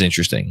of this is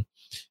interesting.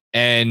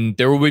 And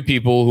there will be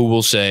people who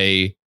will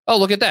say, oh,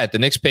 look at that. The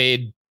Knicks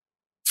paid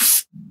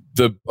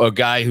a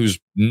guy who's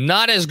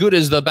not as good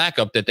as the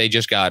backup that they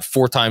just got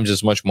 4 times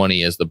as much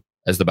money as the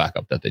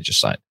backup that they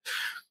just signed.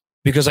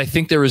 Because I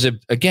think there is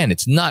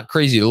it's not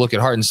crazy to look at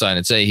Hartenstein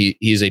and say he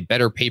is a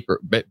better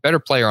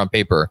player on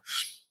paper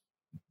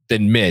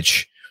than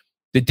Mitch.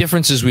 The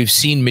difference is we've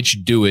seen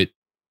Mitch do it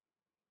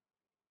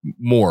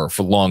more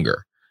for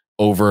longer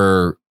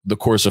over the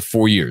course of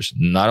 4 years.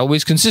 Not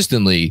always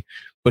consistently,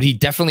 but he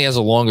definitely has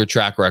a longer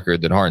track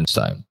record than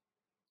Hartenstein.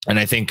 And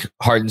I think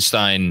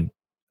Hartenstein,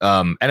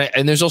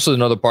 and there's also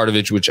another part of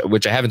it,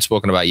 which I haven't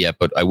spoken about yet,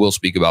 but I will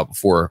speak about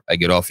before I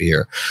get off of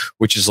here,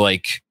 which is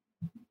like,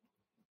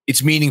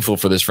 it's meaningful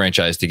for this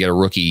franchise to get a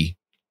rookie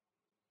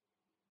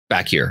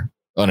back here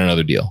on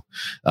another deal.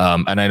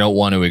 And I don't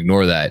want to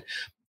ignore that.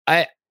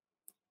 I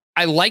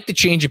like the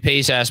change of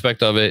pace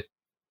aspect of it.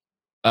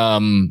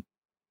 I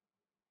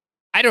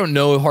don't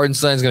know if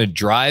Hartenstein's going to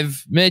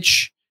drive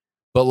Mitch,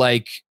 but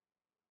like,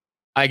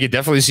 I could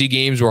definitely see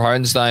games where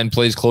Hartenstein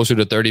plays closer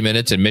to 30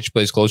 minutes and Mitch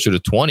plays closer to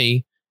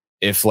 20.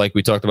 If, like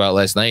we talked about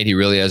last night, he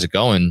really has it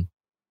going.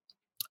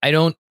 I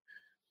think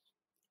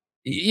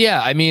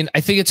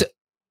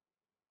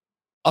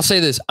I'll say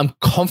this. I'm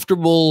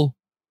comfortable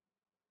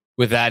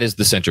with that as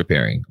the center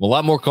pairing. I'm a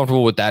lot more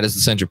comfortable with that as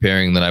the center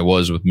pairing than I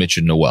was with Mitch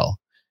and Noel.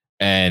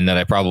 And that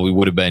I probably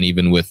would have been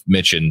even with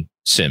Mitch and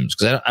Sims.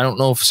 Because I don't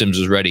know if Sims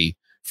is ready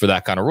for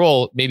that kind of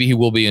role. Maybe he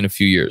will be in a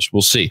few years.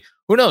 We'll see.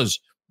 Who knows?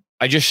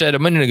 I just said a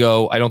minute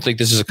ago, I don't think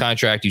this is a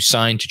contract you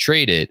sign to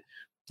trade it.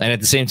 And at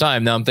the same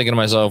time, now I'm thinking to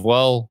myself,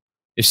 well,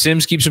 if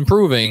Sims keeps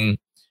improving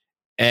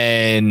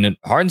and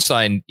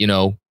Hartenstein,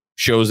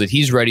 shows that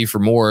he's ready for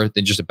more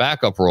than just a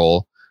backup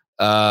role,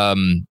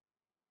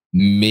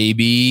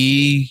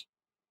 maybe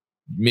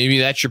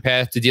that's your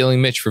path to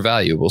dealing Mitch for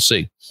value. We'll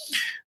see.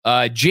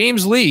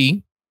 James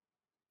Lee,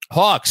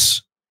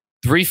 Hawks,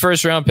 3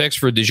 first-round picks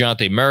for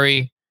DeJounte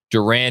Murray.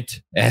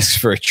 Durant asks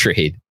for a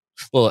trade.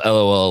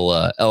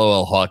 Little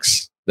LOL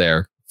Hawks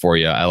there for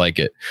you. I like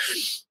it.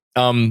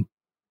 Man,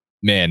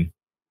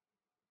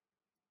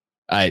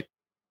 I'm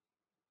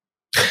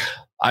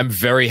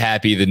very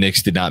happy the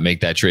Knicks did not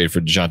make that trade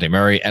for DeJounte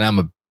Murray, and I'm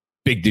a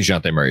big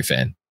DeJounte Murray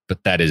fan.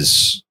 But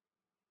that's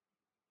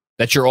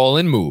your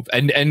all-in move,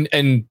 and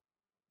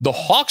the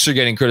Hawks are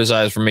getting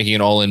criticized for making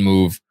an all-in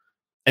move,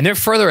 and they're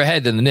further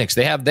ahead than the Knicks.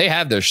 They have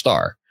their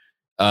star,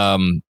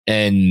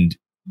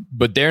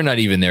 but they're not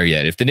even there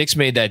yet. If the Knicks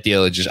made that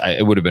deal,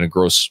 it would have been a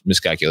gross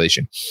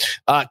miscalculation.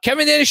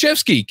 Kevin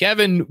Danishevsky.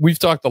 Kevin, we've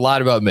talked a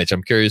lot about Mitch.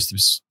 I'm curious to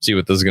see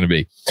what this is going to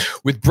be.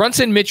 With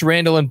Brunson, Mitch,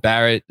 Randall, and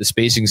Barrett, the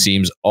spacing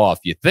seems off.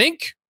 You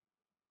think?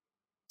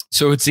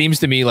 So it seems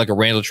to me like a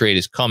Randall trade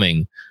is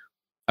coming.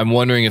 I'm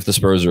wondering if the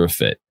Spurs are a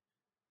fit.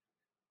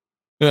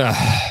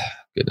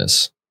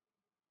 Goodness.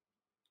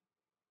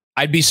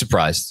 I'd be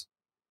surprised.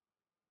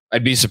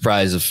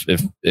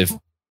 If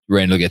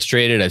Randall gets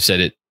traded. I've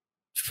said it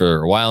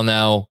for a while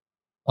now.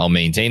 I'll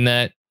maintain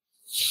that.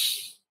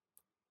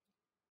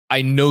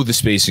 I know the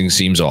spacing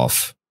seems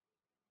off.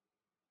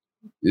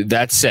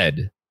 That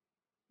said,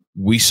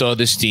 we saw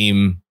this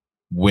team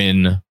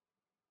win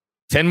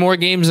 10 more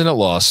games than it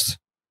lost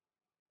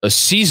a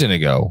season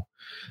ago.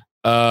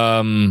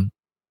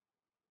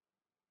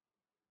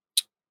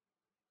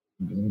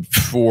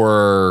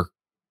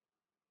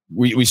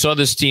 We saw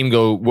this team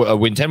go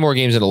win 10 more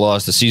games than it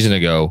lost a season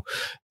ago,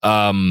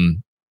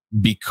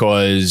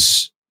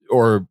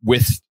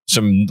 with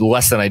some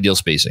less than ideal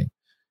spacing.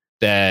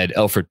 That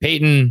Elfrid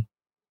Payton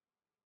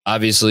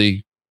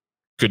obviously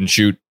couldn't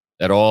shoot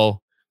at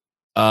all.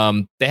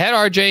 They had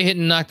RJ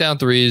hitting knockdown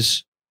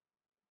threes.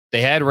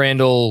 They had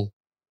Randall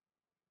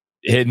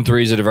hitting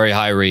threes at a very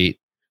high rate.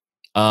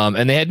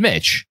 And they had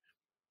Mitch.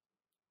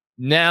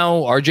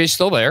 Now RJ's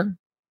still there.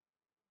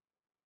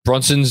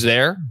 Brunson's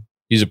there.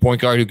 He's a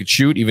point guard who could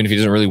shoot, even if he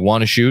doesn't really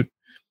want to shoot.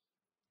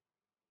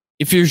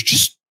 If there's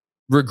just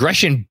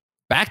regression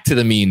back to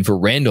the mean for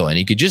Randall and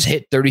he could just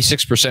hit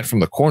 36% from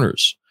the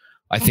corners,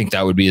 I think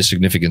that would be a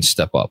significant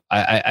step up.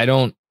 I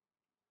don't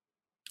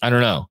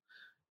know.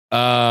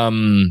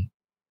 Sorry,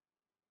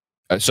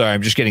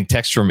 I'm just getting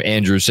text from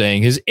Andrew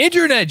saying his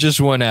internet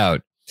just went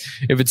out.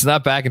 If it's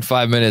not back in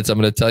 5 minutes, I'm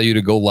going to tell you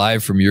to go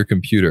live from your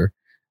computer.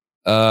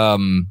 I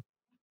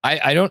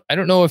don't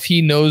know if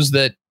he knows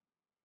that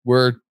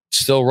we're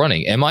still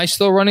running. Am I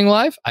still running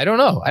live? I don't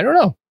know.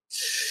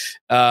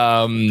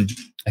 I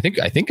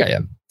think I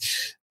am.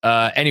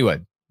 Anyway,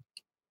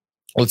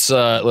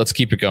 let's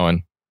keep it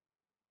going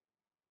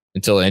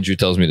until Andrew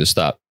tells me to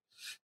stop.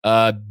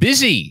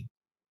 Busy.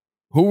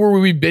 Who were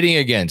we bidding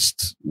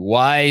against?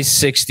 Why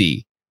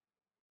 60?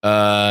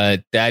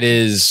 That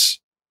is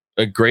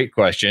a great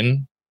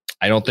question.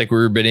 I don't think we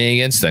were bidding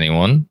against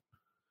anyone.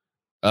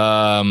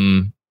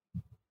 Oh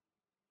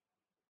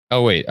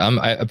wait,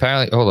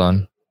 apparently hold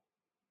on.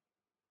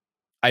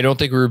 I don't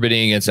think we were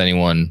bidding against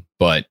anyone,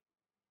 but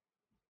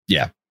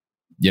yeah,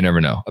 you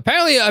never know.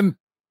 Apparently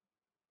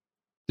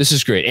this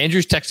is great.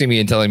 Andrew's texting me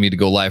and telling me to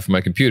go live from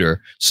my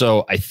computer.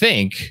 So I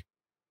think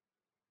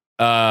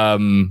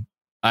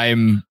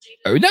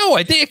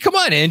I think, come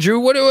on, Andrew.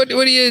 What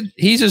do you,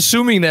 he's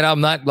assuming that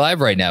I'm not live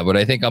right now, but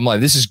I think I'm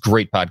live. This is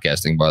great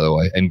podcasting, by the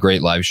way, and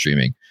great live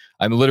streaming.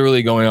 I'm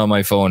literally going on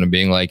my phone and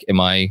being like, am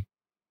I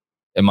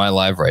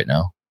live right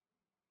now?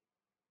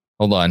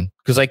 Hold on.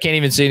 Because I can't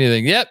even see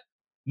anything. Yep.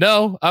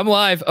 No, I'm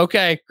live.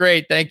 Okay,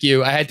 great. Thank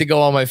you. I had to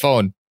go on my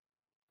phone.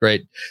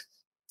 Great.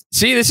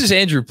 See, this is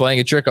Andrew playing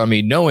a trick on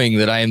me, knowing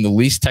that I am the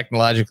least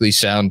technologically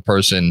sound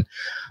person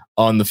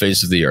on the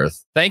face of the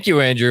earth. Thank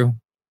you, Andrew.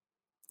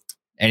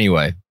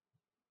 Anyway,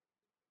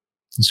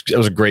 that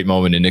was a great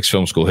moment in Knicks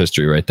film school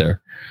history right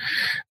there.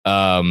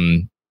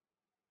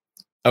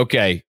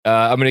 Okay,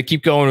 I'm going to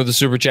keep going with the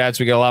super chats.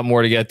 We got a lot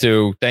more to get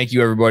to. Thank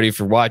you, everybody,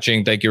 for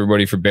watching. Thank you,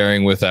 everybody, for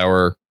bearing with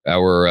our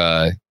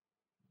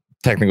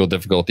technical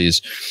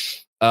difficulties.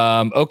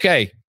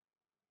 Okay,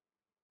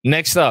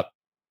 next up,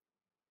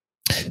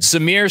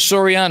 Samir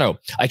Soriano.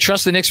 I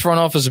trust the Knicks front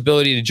office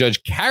ability to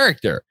judge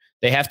character.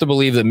 They have to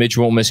believe that Mitch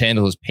won't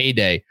mishandle his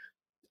payday.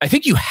 I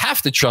think you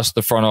have to trust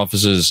the front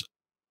office's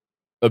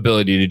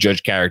ability to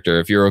judge character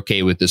if you're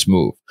okay with this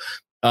move.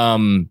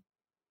 I'm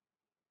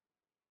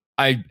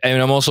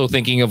also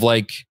thinking of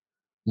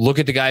look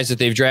at the guys that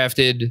they've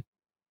drafted,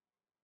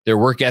 their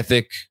work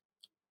ethic,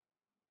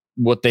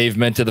 what they've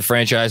meant to the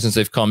franchise since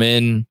they've come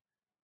in,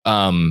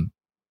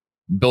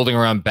 building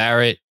around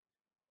Barrett,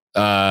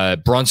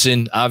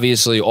 Brunson,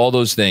 obviously, all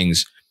those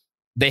things.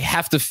 They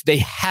have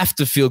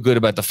to feel good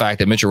about the fact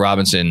that Mitchell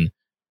Robinson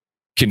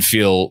can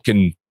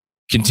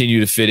continue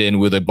to fit in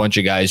with a bunch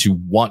of guys who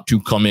want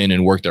to come in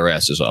and work their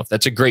asses off.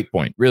 That's a great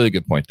point. Really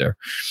good point there.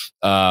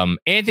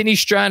 Anthony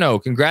Strano,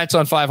 congrats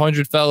on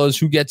 500, fellas.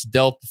 Who gets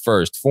dealt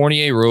first?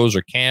 Fournier, Rose,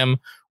 or Cam?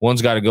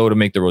 One's got to go to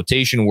make the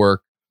rotation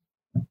work.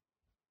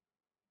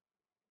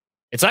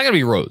 It's not going to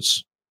be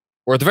Rose.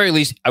 Or at the very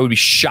least, I would be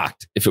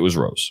shocked if it was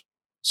Rose.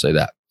 Say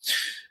that.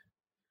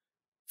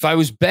 If I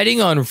was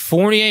betting on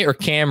Fournier or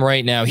Cam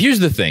right now, here's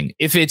the thing.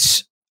 If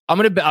it's,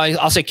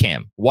 I'll say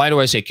Cam. Why do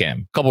I say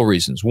Cam? A couple of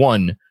reasons.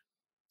 One,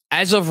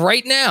 as of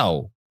right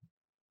now,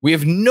 we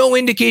have no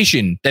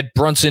indication that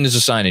Brunson is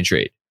a sign and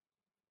trade.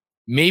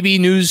 Maybe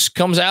news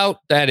comes out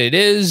that it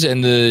is,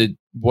 and the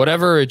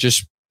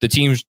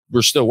teams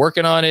were still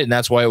working on it, and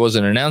that's why it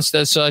wasn't announced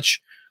as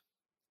such.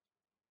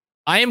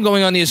 I am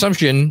going on the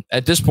assumption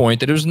at this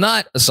point that it was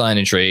not a sign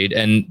and trade,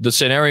 and the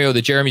scenario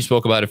that Jeremy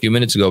spoke about a few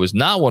minutes ago is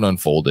not what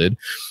unfolded,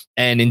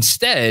 and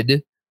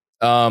instead,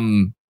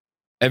 Evan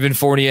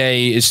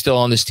Fournier is still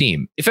on this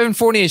team. If Evan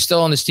Fournier is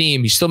still on this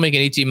team, he's still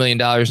making $18 million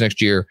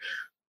next year.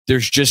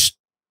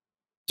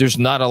 There's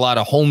not a lot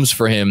of homes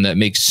for him that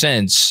makes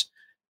sense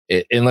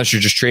unless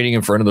you're just trading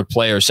him for another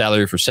player,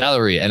 salary for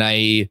salary. And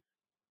I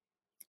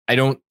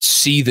don't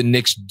see the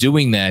Knicks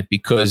doing that,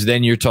 because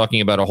then you're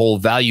talking about a whole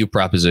value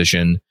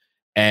proposition,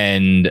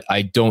 and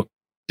I don't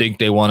think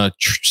they want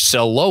to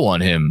sell low on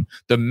him.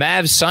 The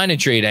Mavs sign and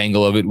trade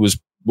angle of it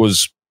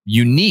was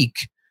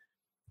unique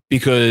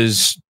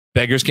because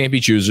beggars can't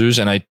be choosers,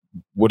 and I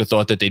would have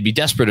thought that they'd be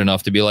desperate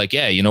enough to be like,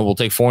 yeah, we'll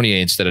take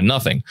Fournier instead of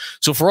nothing.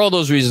 So for all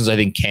those reasons, I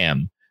think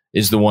Cam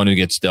is the one who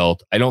gets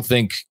dealt. I don't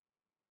think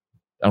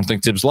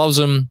Tibbs loves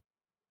him.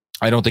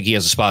 I don't think he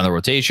has a spot in the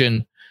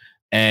rotation,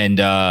 and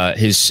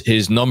his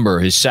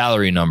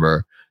salary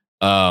number,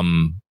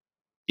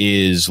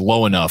 is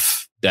low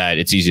enough that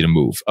it's easy to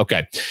move.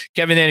 Okay,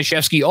 Kevin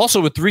Danishevsky,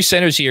 also with 3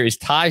 centers here, is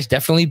Taj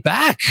definitely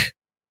back?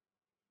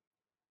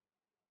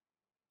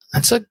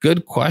 That's a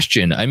good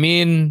question. I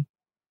mean,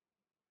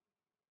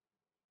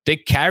 they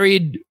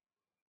carried.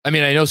 I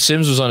know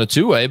Sims was on a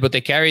 2-way, but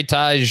they carried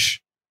Taj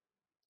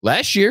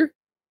last year,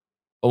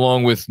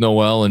 along with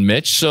Noel and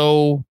Mitch.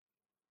 So,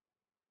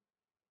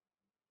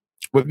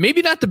 but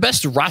maybe not the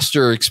best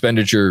roster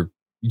expenditure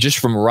just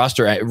from a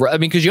roster.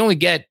 Because you only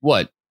get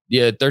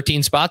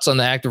 13 spots on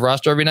the active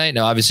roster every night.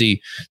 Now, obviously,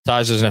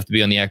 Taj doesn't have to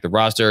be on the active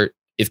roster.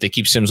 If they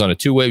keep Sims on a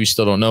 2-way, we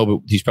still don't know,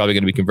 but he's probably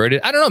going to be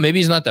converted. I don't know. Maybe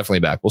he's not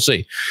definitely back. We'll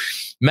see.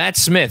 Matt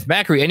Smith,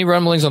 Macri, any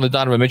rumblings on the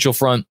Donovan Mitchell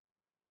front?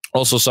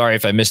 Also, sorry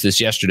if I missed this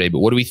yesterday, but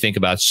what do we think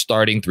about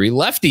starting 3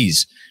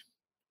 lefties?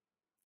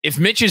 If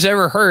Mitch is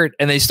ever hurt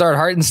and they start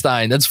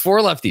Hartenstein, that's 4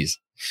 lefties.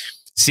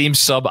 Seems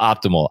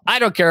suboptimal. I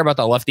don't care about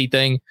the lefty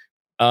thing.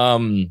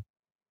 And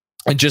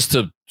just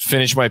to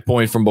finish my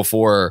point from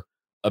before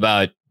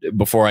I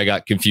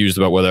got confused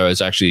about whether I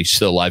was actually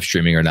still live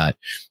streaming or not.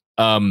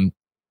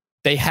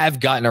 They have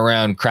gotten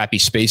around crappy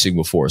spacing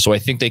before, so I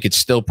think they could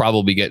still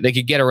probably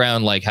get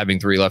around like having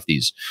 3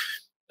 lefties.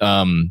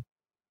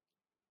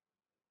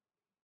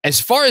 As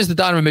far as the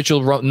Donovan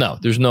Mitchell, no,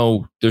 there's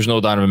no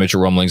Donovan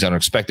Mitchell rumblings. I don't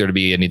expect there to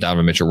be any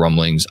Donovan Mitchell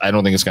rumblings. I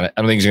don't think he's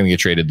gonna get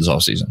traded this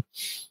offseason.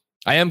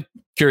 I am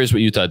curious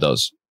what Utah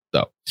does,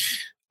 though.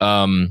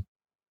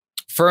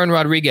 Fern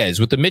Rodriguez,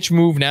 with the Mitch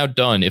move now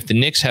done, if the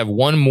Knicks have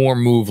one more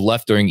move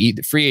left during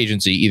free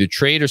agency, either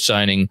trade or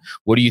signing,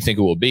 what do you think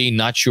it will be?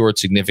 Not sure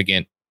it's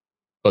significant,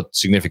 but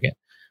significant.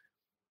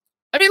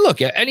 I mean, look,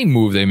 any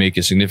move they make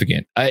is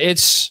significant.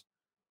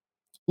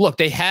 Look,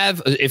 they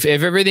have, if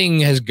everything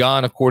has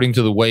gone according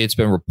to the way it's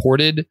been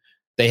reported,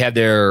 they have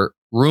their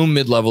room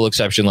mid-level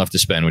exception left to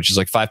spend, which is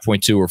like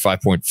 5.2 or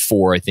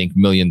 5.4, I think, $1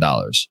 million.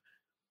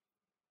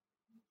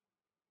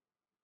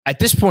 At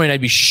this point,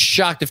 I'd be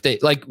shocked if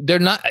they're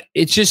not.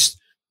 It's just,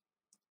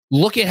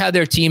 look at how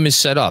their team is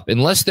set up.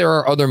 Unless there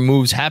are other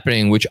moves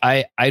happening, which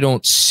I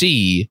don't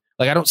see.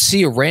 Like, I don't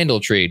see a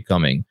Randall trade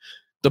coming.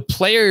 The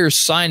player you're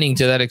signing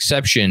to that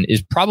exception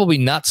is probably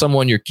not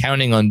someone you're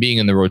counting on being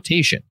in the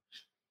rotation.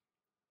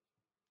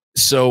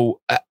 So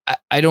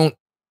I don't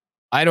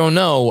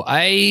know.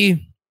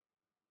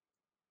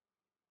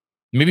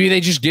 Maybe they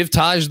just give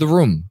Taj the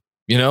room,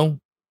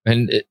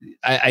 and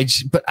I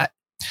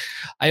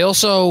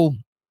also,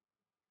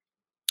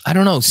 I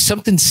don't know.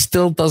 Something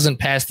still doesn't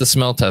pass the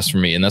smell test for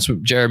me, and that's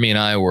what Jeremy and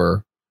I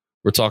were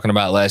talking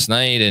about last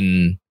night,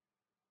 and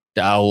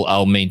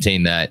I'll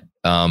maintain that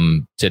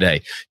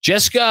today.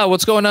 Jessica,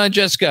 what's going on,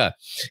 Jessica?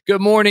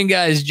 Good morning,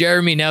 guys.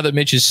 Jeremy, now that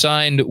Mitch is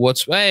signed,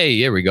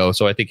 here we go.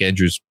 So I think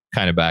Andrew's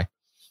kind of back.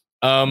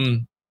 Now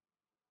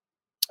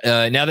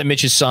that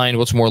Mitch is signed,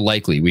 what's more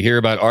likely? We hear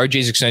about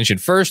RJ's extension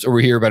first, or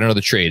we hear about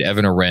another trade,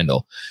 Evan or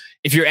Randall?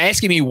 If you're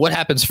asking me what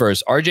happens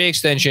first, RJ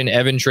extension,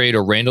 Evan trade,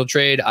 or Randall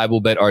trade, I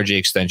will bet RJ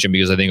extension,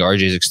 because I think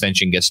RJ's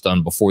extension gets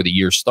done before the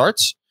year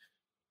starts.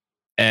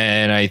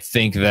 And I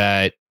think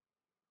that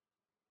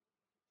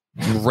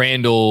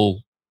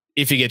Randall,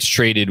 if he gets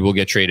traded, will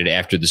get traded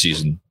after the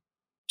season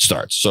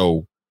starts.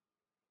 So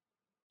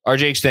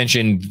RJ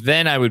extension,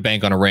 then I would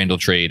bank on a Randall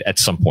trade at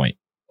some point,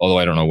 although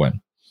I don't know when.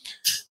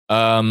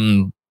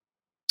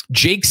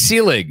 Jake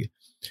Seelig,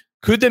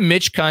 could the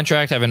Mitch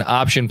contract have an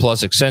option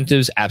plus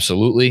incentives?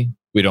 Absolutely.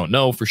 We don't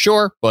know for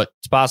sure, but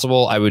it's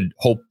possible. I would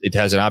hope it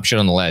has an option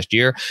on the last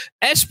year.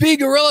 SB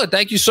Gorilla,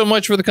 thank you so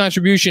much for the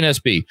contribution,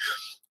 SB.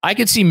 I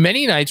could see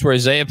many nights where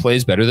Isaiah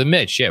plays better than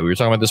Mitch. Yeah, we were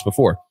talking about this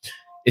before,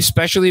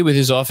 especially with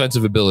his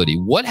offensive ability.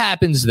 What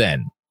happens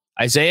then?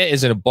 Isaiah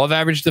is an above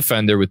average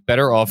defender with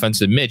better offense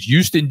than Mitch.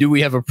 Houston, do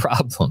we have a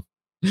problem?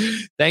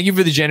 Thank you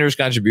for the generous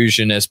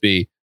contribution,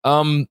 SB.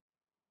 I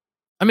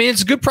mean,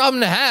 it's a good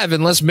problem to have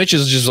unless Mitch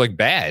is just like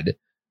bad.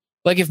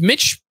 Like if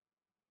Mitch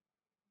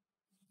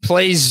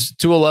plays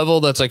to a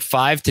level that's like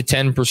 5 to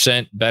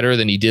 10% better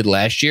than he did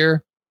last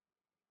year,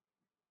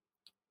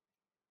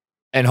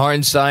 and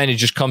Hartenstein, it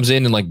just comes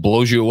in and like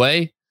blows you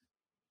away.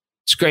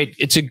 It's great.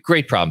 It's a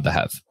great problem to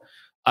have.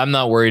 I'm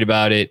not worried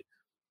about it.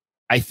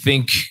 I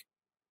think,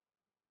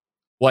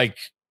 like,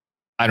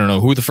 I don't know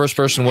who the first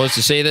person was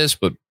to say this,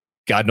 but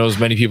God knows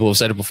many people have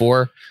said it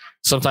before.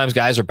 Sometimes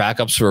guys are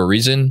backups for a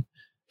reason.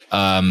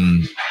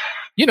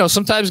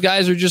 Sometimes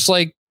guys are just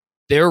like,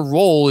 their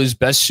role is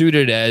best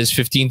suited as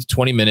 15 to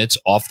 20 minutes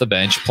off the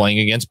bench playing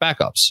against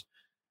backups.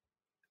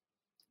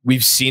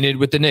 We've seen it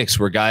with the Knicks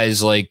where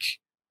guys like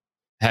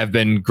have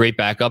been great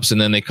backups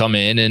and then they come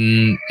in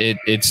and it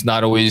doesn't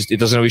always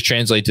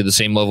translate to the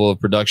same level of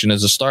production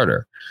as a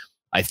starter.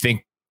 I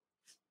think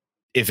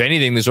if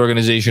anything, this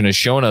organization has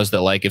shown us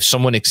that like if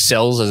someone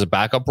excels as a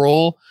backup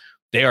role,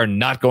 they are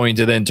not going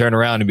to then turn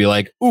around and be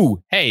like,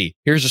 ooh, hey,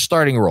 here's a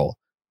starting role.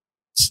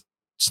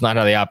 It's not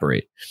how they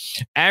operate.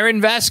 Aaron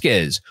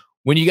Vasquez,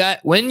 when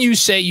you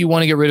say you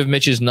want to get rid of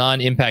Mitch's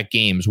non-impact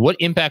games, what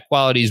impact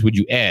qualities would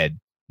you add?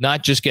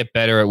 Not just get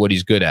better at what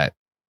he's good at.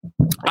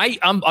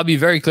 I'll be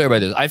very clear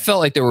about this. I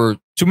felt like there were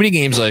too many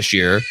games last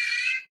year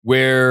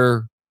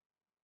where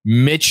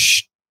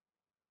Mitch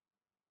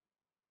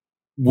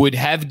would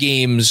have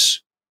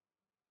games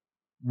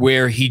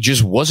where he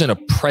just wasn't a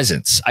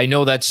presence. I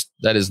know that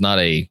is not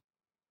it's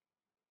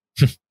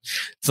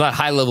not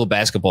high level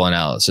basketball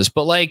analysis,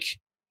 but like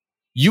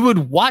you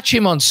would watch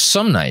him on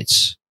some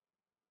nights.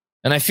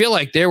 And I feel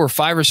like there were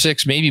 5 or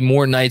 6, maybe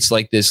more nights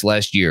like this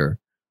last year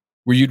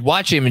where you'd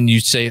watch him and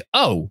you'd say,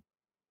 oh,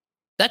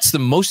 that's the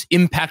most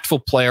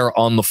impactful player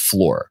on the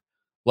floor.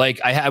 Like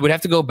I would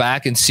have to go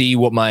back and see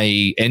what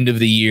my end of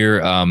the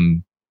year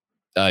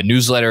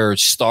newsletter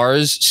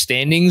stars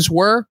standings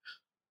were.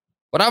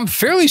 But I'm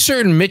fairly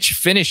certain Mitch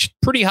finished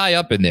pretty high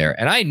up in there.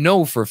 And I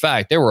know for a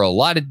fact there were a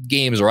lot of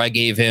games where I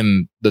gave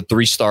him the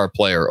 3-star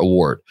player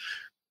award.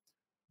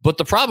 But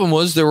the problem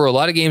was there were a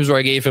lot of games where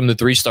I gave him the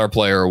 3-star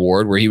player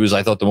award where he was,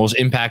 I thought, the most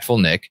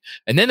impactful Knick.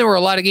 And then there were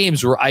a lot of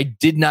games where I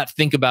did not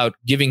think about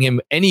giving him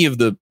any of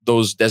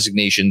those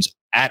designations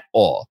at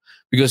all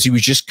because he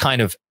was just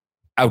kind of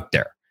out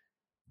there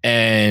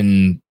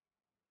and,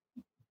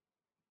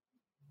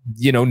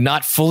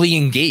 not fully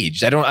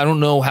engaged. I don't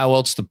know how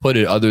else to put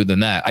it other than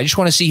that. I just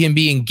want to see him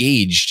be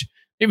engaged.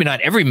 Maybe not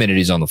every minute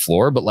he's on the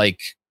floor, but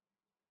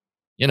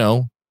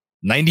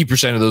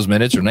 90% of those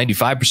minutes or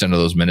 95% of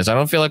those minutes. I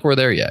don't feel like we're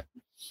there yet.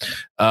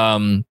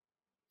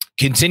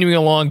 Continuing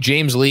along,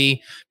 James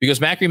Lee, because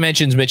Macri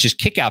mentions Mitch's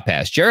kick-out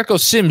pass. Jericho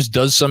Sims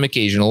does some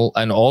occasional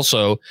and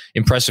also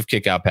impressive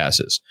kick-out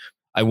passes.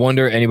 I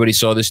wonder anybody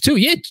saw this too.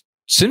 Yeah,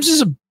 Sims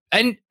is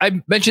and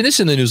I mentioned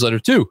this in the newsletter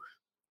too.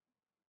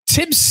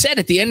 Tibbs said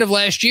at the end of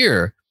last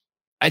year,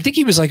 I think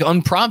he was like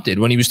unprompted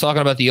when he was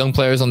talking about the young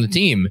players on the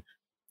team.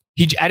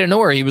 He out of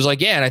nowhere, he was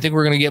like, yeah, and I think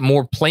we're going to get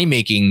more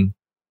playmaking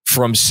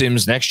from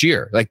Sims next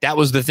year. Like that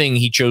was the thing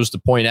he chose to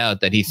point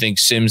out that he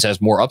thinks Sims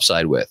has more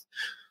upside with.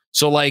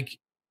 So like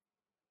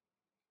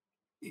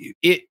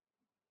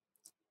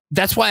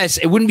that's why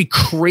it wouldn't be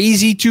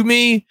crazy to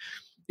me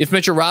if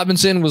Mitchell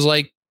Robinson was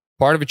like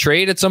part of a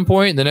trade at some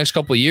point in the next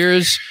couple of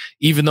years,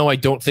 even though I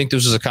don't think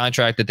this was a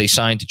contract that they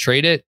signed to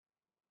trade it.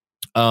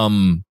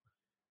 And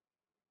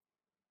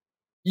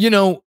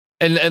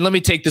let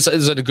me take this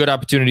as a good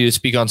opportunity to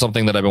speak on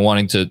something that I've been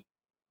wanting to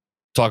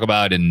talk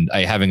about and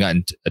I haven't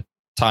gotten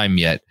time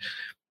yet.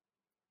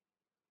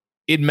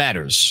 It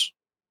matters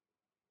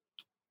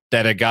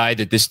that a guy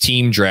that this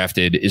team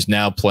drafted is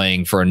now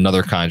playing for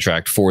another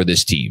contract for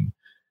this team.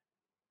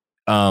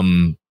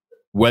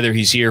 Whether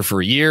he's here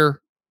for a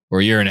year or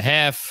a year and a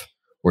half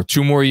or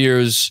 2 more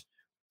years.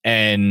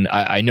 And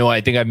I know, I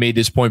think I've made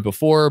this point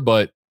before,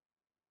 but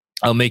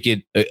I'll make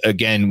it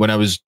again. When I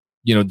was,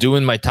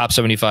 doing my top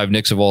 75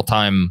 Knicks of all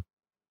time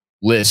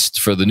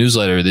list for the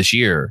newsletter this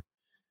year,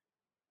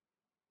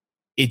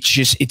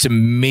 it's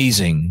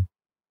amazing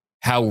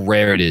how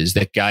rare it is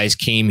that guys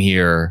came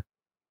here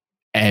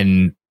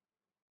and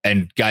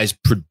guys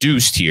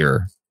produced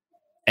here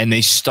and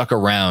they stuck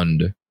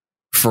around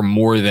for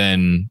more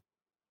than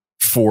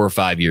 4 or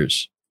 5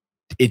 years.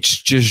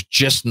 It's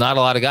just not a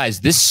lot of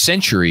guys. This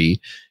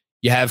century,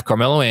 you have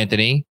Carmelo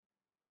Anthony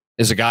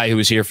as a guy who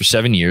was here for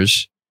 7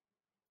 years.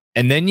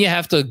 And then you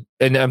have to,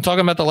 and I'm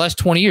talking about the last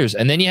 20 years.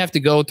 And then you have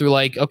to go through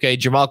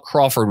Jamal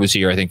Crawford was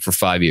here, I think, for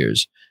 5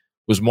 years.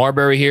 Was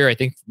Marbury here? I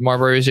think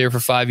Marbury was here for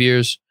 5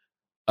 years.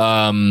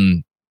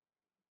 Lance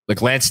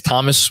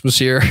Thomas was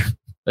here,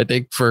 I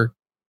think, for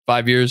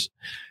 5 years.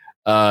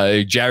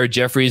 Jared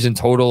Jeffries in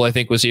total, I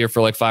think, was here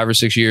for 5 or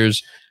 6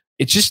 years.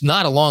 It's just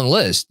not a long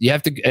list.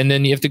 And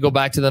then you have to go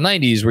back to the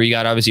 90s where you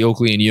got obviously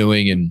Oakley and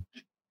Ewing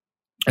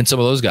and some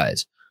of those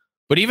guys.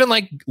 But even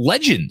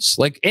legends,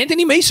 like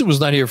Anthony Mason was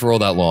not here for all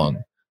that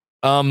long.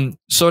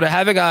 So to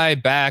have a guy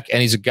back,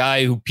 and he's a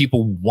guy who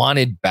people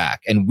wanted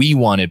back and we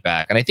wanted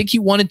back, and I think he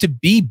wanted to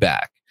be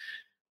back.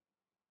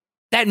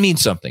 That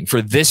means something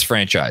for this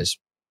franchise,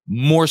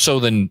 more so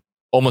than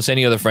almost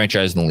any other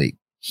franchise in the league.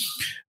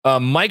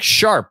 Mike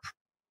Sharp.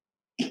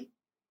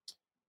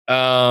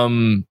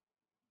 Been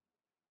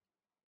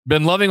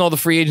loving all the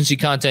free agency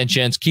content,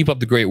 gents. Keep up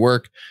the great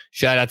work.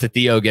 Shout out to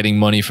Theo getting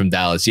money from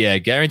Dallas. Yeah,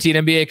 guaranteed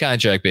NBA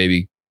contract,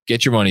 baby.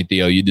 Get your money,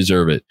 Theo. You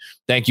deserve it.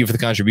 Thank you for the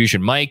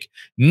contribution, Mike.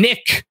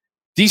 Nick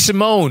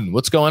DeSimone,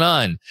 what's going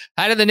on?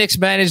 How did the Knicks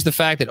manage the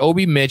fact that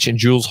Obi, Mitch, and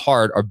Jules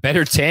Hart are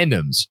better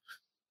tandems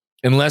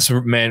unless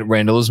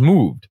Randall is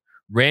moved?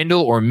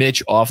 Randall or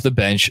Mitch off the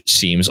bench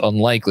seems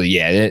unlikely.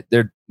 Yeah,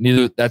 they're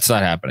neither. That's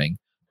not happening.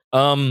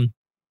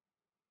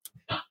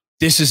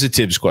 This is a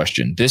Tibbs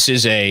question. This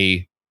is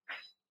a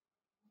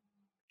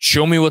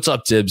show me what's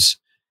up, Tibbs,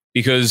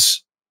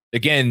 because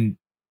again,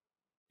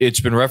 it's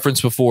been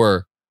referenced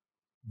before.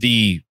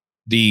 The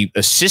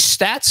assist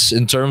stats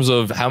in terms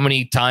of how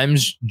many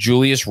times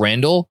Julius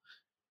Randle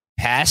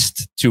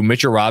passed to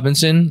Mitchell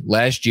Robinson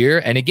last year.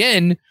 And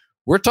again,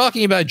 we're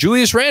talking about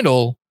Julius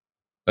Randle,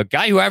 a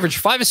guy who averaged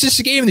 5 assists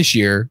a game this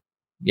year.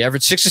 He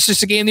averaged 6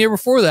 assists a game the year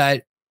before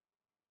that.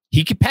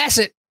 He could pass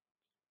it.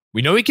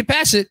 We know he could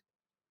pass it.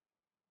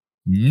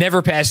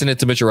 Never passing it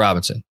to Mitchell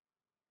Robinson.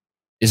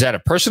 Is that a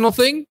personal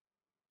thing?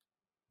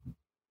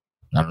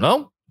 I don't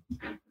know.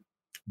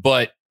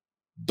 But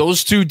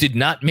those two did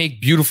not make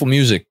beautiful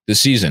music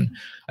this season.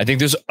 I think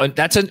that's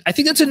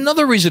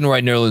another reason why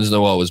Nerlens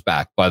Noel was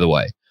back, by the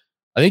way.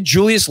 I think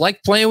Julius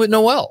liked playing with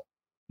Noel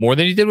more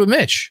than he did with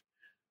Mitch.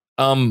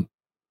 What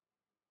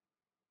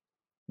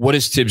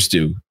does Tibbs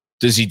do?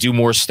 Does he do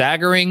more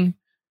staggering?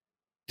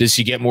 Does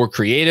he get more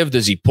creative?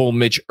 Does he pull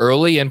Mitch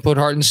early and put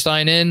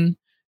Hartenstein in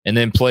and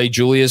then play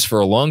Julius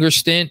for a longer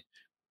stint?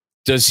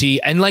 Does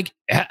he, and like,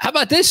 how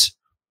about this?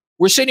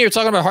 We're sitting here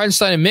talking about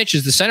Hartenstein and Mitch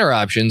as the center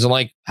options. And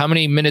like, how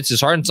many minutes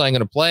is Hartenstein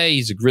going to play?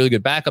 He's a really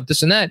good backup,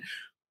 this and that.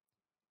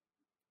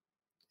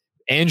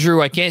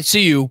 Andrew, I can't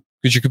see you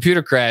because your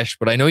computer crashed,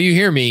 but I know you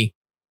hear me.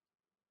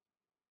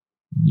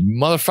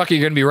 Motherfucker, you're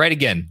going to be right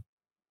again.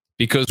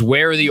 Because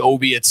where are the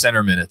Obi at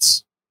center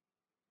minutes?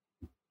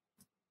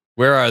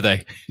 Where are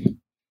they?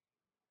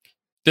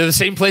 They're the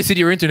same place that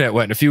your internet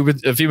went a few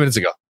minutes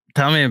ago.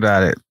 Tell me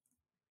about it.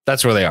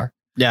 That's where they are.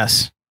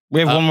 Yes. We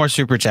have one more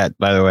super chat,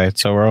 by the way,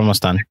 so we're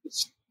almost done.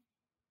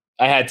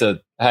 I had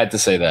to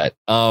say that.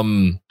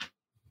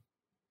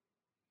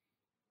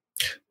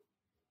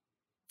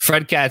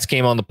 Fred Katz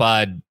came on the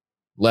pod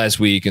last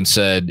week and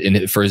said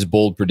for his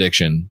bold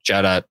prediction,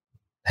 shout out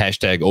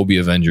hashtag Obi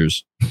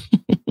Avengers.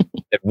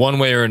 That one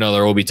way or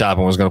another, Obi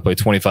Toppin was going to play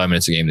 25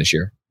 minutes a game this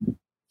year.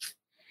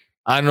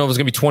 I don't know if it's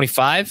going to be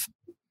 25,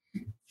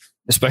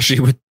 especially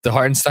with the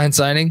Hartenstein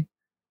signing,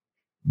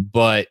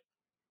 but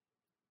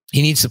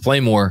he needs to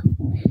play more.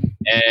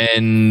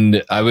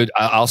 And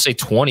I'll say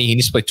 20. He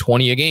needs to play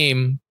 20 a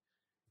game.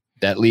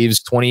 That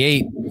leaves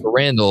 28 for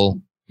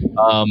Randall.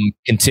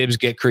 Can Tibbs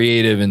get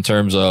creative in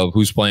terms of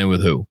who's playing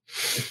with who?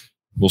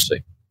 We'll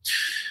see.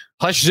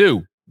 Hush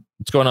Zoo.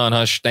 What's going on,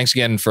 Hush? Thanks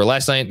again for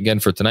last night, again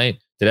for today.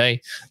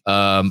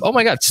 Oh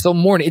my God, it's still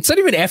morning. It's not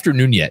even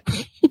afternoon yet.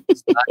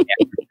 It's not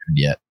afternoon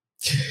yet.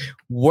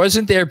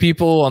 Wasn't there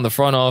people on the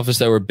front office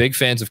that were big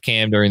fans of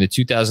Cam during the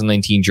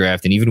 2019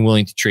 draft and even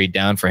willing to trade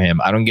down for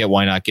him? I don't get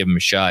why not give him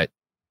a shot.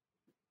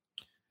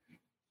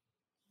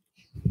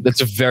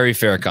 That's a very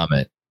fair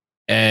comment.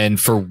 And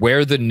for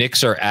where the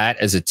Knicks are at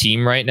as a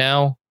team right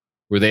now,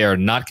 where they are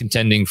not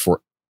contending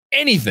for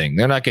anything,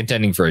 they're not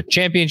contending for a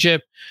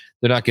championship.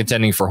 They're not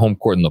contending for home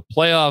court in the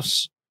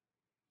playoffs.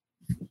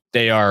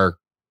 They are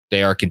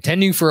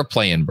contending for a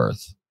play-in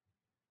berth.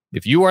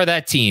 If you are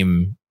that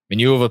team and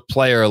you have a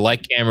player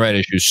like Cam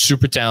Reddish who's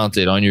super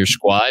talented on your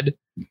squad,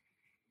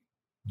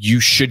 you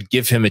should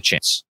give him a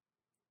chance.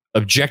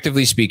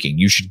 Objectively speaking,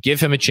 you should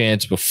give him a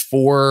chance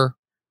before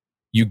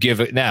you give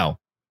it. Now,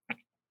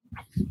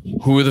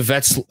 who are the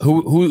vets?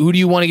 Who do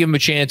you want to give him a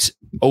chance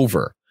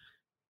over?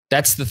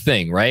 That's the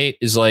thing, right?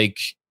 Is like,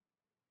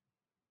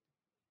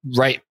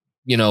 right,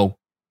 you know,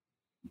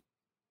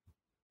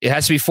 it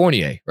has to be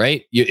Fournier,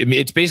 right?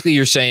 It's basically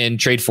you're saying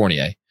trade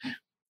Fournier.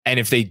 And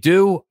if they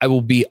do, I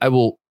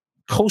will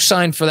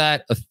co-sign for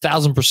that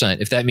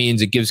 1,000% if that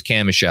means it gives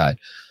Cam a shot.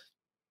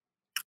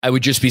 I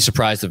would just be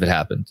surprised if it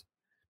happened,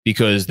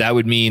 because that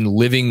would mean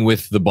living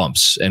with the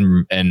bumps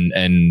and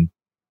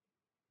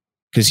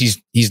because he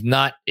has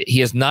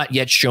not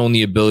yet shown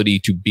the ability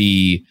to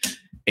be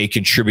a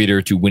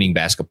contributor to winning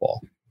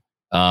basketball.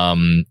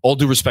 All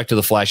due respect to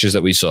the flashes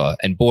that we saw,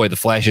 and boy, the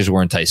flashes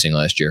were enticing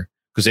last year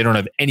because they don't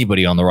have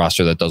anybody on the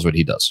roster that does what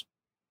he does.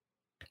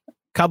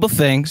 Couple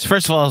things.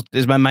 First of all,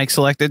 is my mic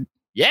selected?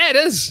 Yeah, it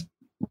is.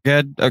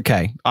 Good.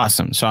 Okay.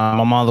 Awesome. So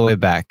I'm all the way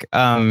back.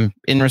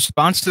 In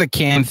response to the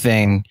Cam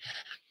thing,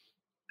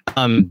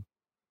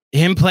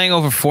 him playing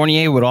over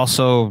Fournier would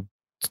also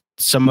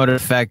somewhat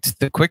affect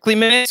the Quickly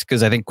minutes,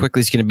 because I think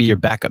Quickly's going to be your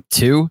backup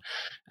too.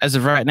 As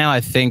of right now,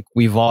 I think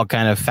we've all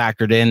kind of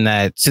factored in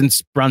that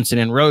since Brunson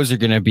and Rose are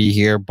going to be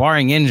here,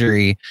 barring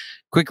injury,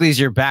 Quickly's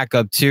your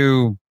backup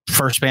too,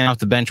 first man off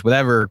the bench,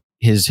 whatever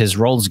his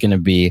role is going to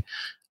be.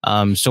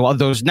 So on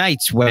those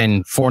nights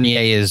when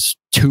Fournier is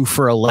 2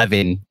 for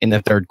 11 in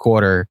the third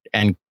quarter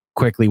and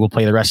Quickly will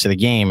play the rest of the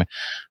game,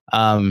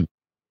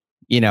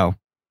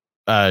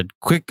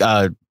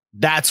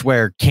 that's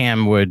where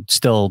Cam would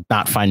still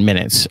not find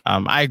minutes.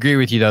 I agree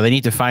with you though. They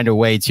need to find a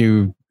way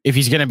to, if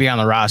he's going to be on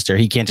the roster,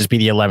 he can't just be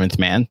the 11th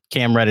man.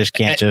 Cam Reddish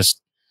can't just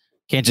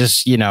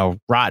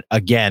rot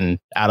again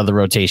out of the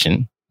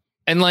rotation.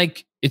 And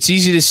like, it's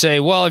easy to say,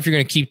 well, if you're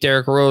going to keep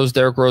Derrick Rose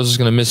is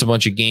going to miss a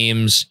bunch of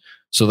games.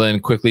 So then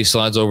Quickly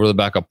slides over to the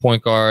backup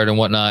point guard and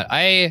whatnot.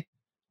 You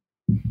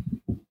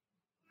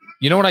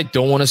know what I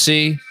don't want to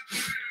see?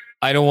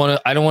 I don't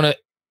want to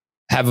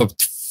have a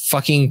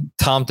fucking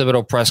Tom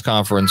Thibodeau press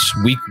conference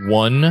week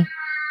 1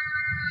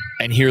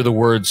 and hear the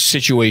word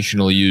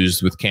situational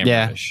used with Cam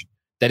Reddish.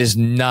 That is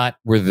not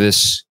where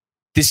this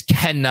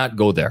cannot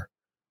go there.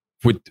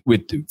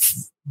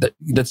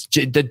 That's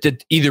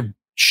either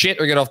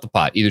shit or get off the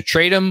pot. Either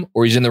trade him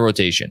or he's in the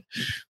rotation.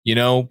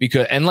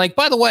 Because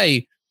by the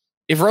way,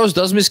 if Rose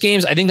does miss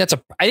games, I think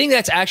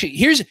that's actually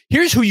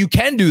here's who you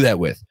can do that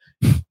with.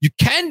 You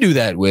can do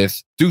that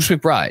with Deuce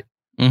McBride.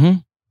 Mm-hmm.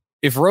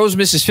 If Rose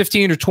misses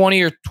 15 or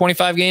 20 or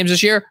 25 games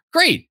this year,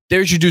 great.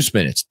 There's your Deuce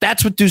minutes.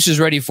 That's what Deuce is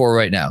ready for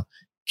right now.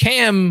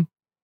 Cam,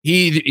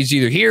 he is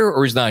either here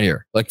or he's not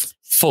here, like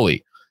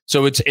fully.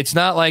 So it's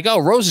not like, oh,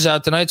 Rose is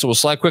out tonight, so we'll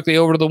slide quickly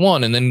over to the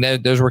 1, and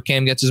then there's where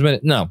Cam gets his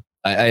minute. No,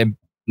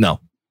 no.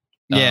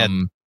 Yeah,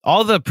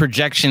 all the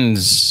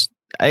projections.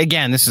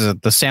 Again, this is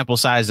the sample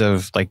size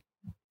of like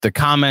the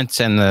comments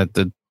and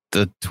the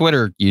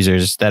Twitter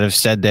users that have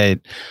said that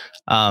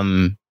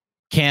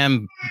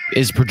Cam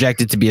is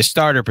projected to be a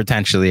starter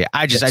potentially.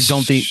 I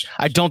don't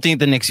think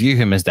the Knicks view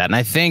him as that. And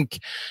I think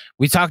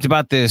we talked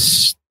about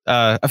this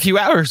a few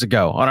hours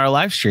ago on our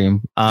live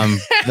stream.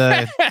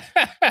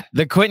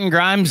 The Quentin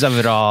Grimes of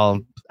it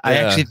all. I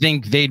actually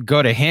think they'd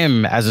go to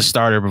him as a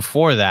starter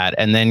before that,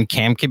 and then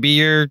Cam could be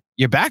your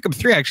backup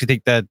 3. I actually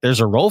think that there's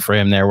a role for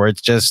him there where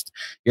it's just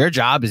your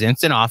job is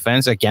instant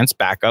offense against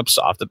backups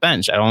off the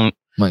bench. I don't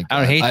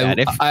hate that.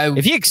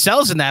 If he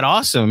excels in that,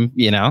 awesome,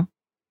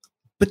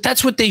 But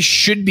that's what they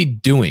should be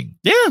doing.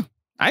 Yeah,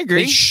 I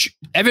agree.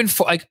 Evan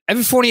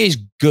Fournier is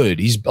good.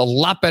 He's a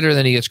lot better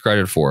than he gets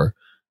credit for.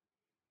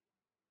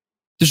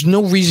 There's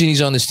no reason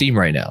he's on this team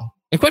right now.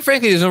 And quite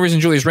frankly, there's no reason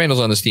Julius Randle's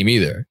on this team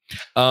either.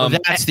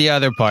 That's the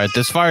other part.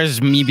 As far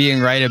as me being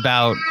right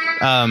about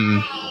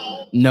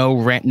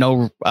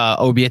no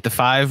Obi at the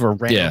 5 or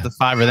Randle at the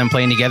 5 or them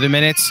playing together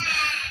minutes,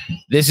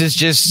 this is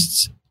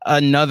just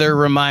another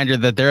reminder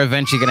that they're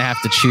eventually going to have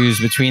to choose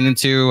between the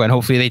two, and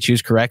hopefully they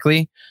choose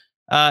correctly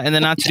in the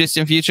not too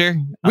distant future.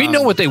 We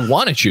know what they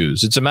want to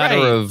choose. It's a matter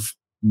of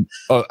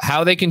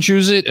how they can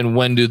choose it and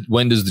when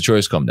does the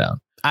choice come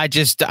down. I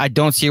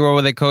don't see where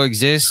they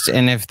coexist,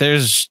 and if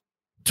there's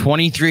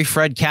 23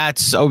 Fred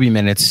Katz Obi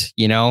minutes,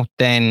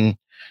 then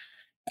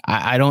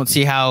I don't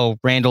see how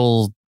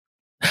Randle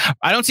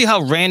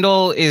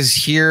is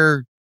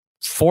here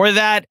for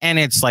that, and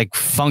it's like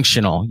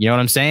functional. You know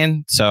what I'm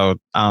saying? So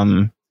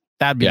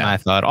that'd be my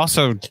thought.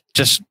 Also,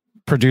 just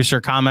producer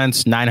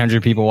comments.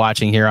 900 people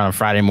watching here on a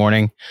Friday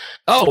morning.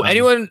 Oh,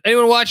 anyone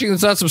watching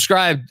that's not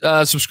subscribed,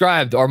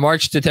 subscribed. Our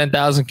march to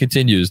 10,000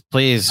 continues.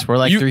 Please, we're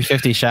like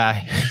 350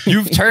 shy.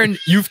 You've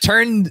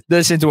turned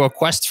this into a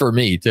quest for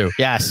me too.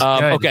 Yes.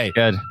 Good, okay.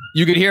 Good.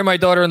 You could hear my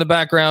daughter in the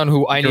background,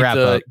 who I need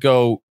to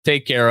go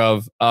take care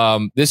of.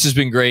 This has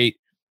been great.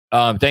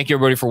 Thank you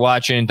everybody for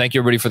watching. Thank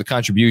you everybody for the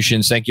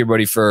contributions. Thank you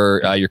everybody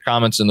for your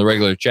comments in the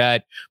regular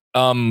chat.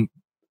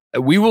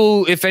 We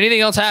will, if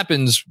anything else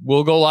happens,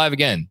 we'll go live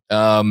again.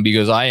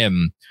 Because I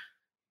am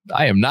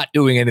not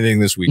doing anything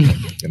this weekend,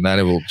 and that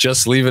I will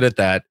just leave it at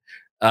that.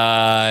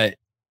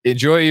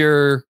 Enjoy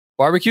your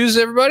barbecues,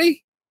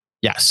 everybody.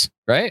 Yes.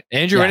 Right.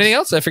 Andrew, anything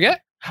else? I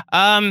forget.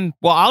 Well,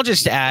 I'll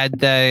just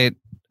add that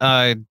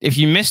if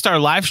you missed our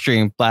live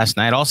stream last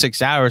night, all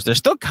 6 hours, they're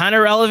still kind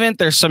of relevant.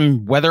 There's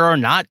some whether or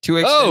not to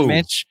extend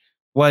Mitch.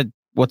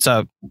 What's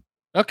up?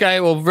 Okay.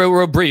 Well,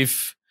 real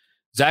brief.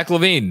 Zach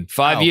LaVine,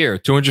 5-year,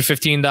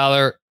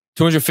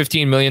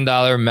 $215 million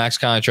max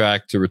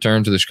contract to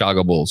return to the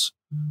Chicago Bulls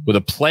with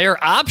a player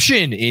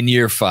option in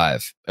year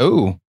 5.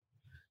 Oh,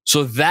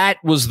 so that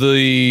was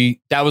the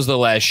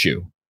last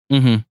shoe.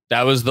 Mm-hmm.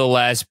 That was the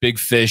last big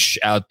fish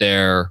out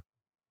there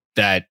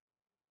that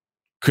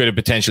could have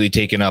potentially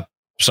taken up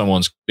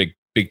someone's big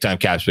time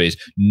cap space.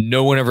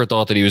 No one ever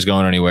thought that he was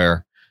going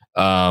anywhere.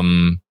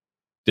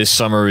 This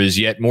summer is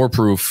yet more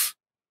proof.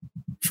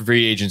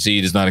 Free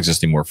agency does not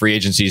exist anymore. Free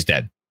agency is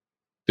dead.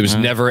 There was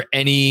never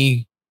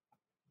any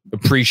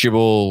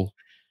appreciable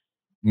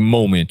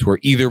moment where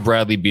either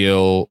Bradley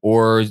Beal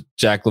or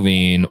Zach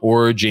LaVine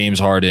or James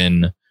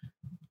Harden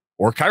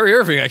or Kyrie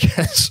Irving, I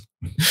guess,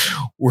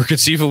 were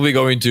conceivably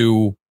going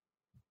to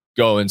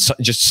go and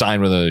just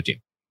sign with another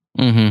team.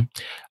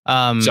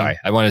 Mm-hmm. Sorry,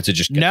 I wanted to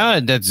just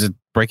that's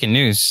breaking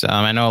news.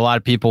 I know a lot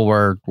of people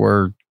were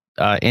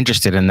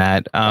interested in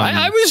that.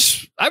 I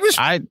was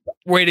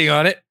waiting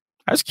on it.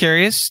 I was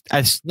curious.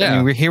 I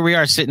mean, here we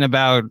are sitting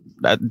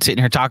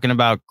here talking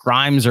about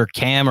Grimes or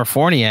Cam or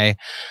Fournier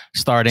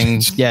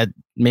starting. Yeah,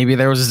 maybe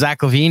there was a Zach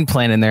LaVine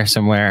plan in there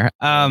somewhere.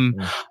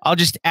 I'll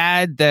just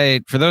add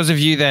that for those of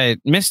you that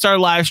missed our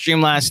live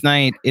stream last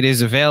night, it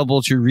is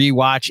available to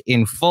rewatch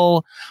in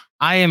full.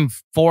 I am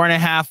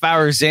 4.5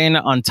 hours in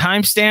on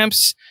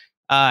timestamps,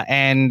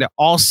 and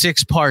all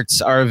 6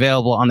 parts are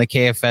available on the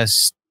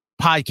KFS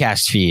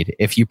podcast feed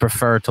if you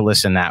prefer to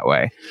listen that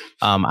way.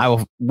 I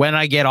will, when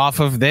I get off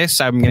of this,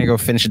 I'm going to go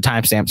finish the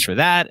timestamps for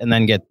that and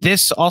then get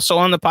this also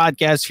on the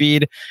podcast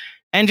feed.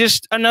 And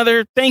just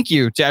another thank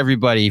you to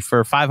everybody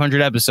for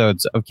 500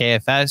 episodes of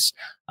KFS.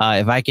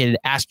 If I could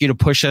ask you to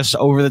push us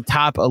over the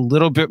top a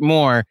little bit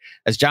more,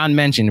 as John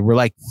mentioned, we're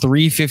like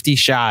 350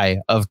 shy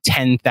of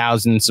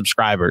 10,000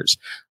 subscribers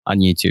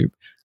on YouTube.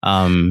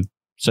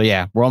 So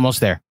yeah, we're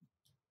almost there.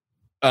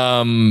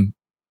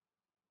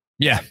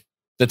 Yeah,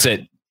 that's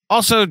it.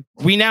 Also,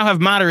 we now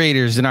have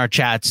moderators in our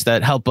chats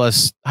that help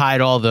us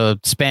hide all the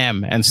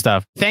spam and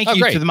stuff. Thank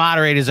you to the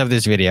moderators of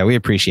this video. We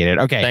appreciate it.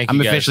 Okay, I'm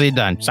officially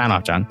done. Sign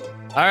off, John.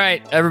 All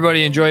right,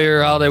 everybody, enjoy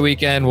your holiday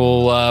weekend.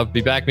 We'll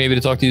be back maybe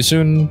to talk to you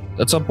soon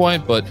at some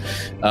point. But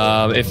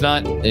if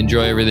not,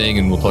 enjoy everything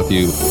and we'll talk to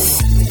you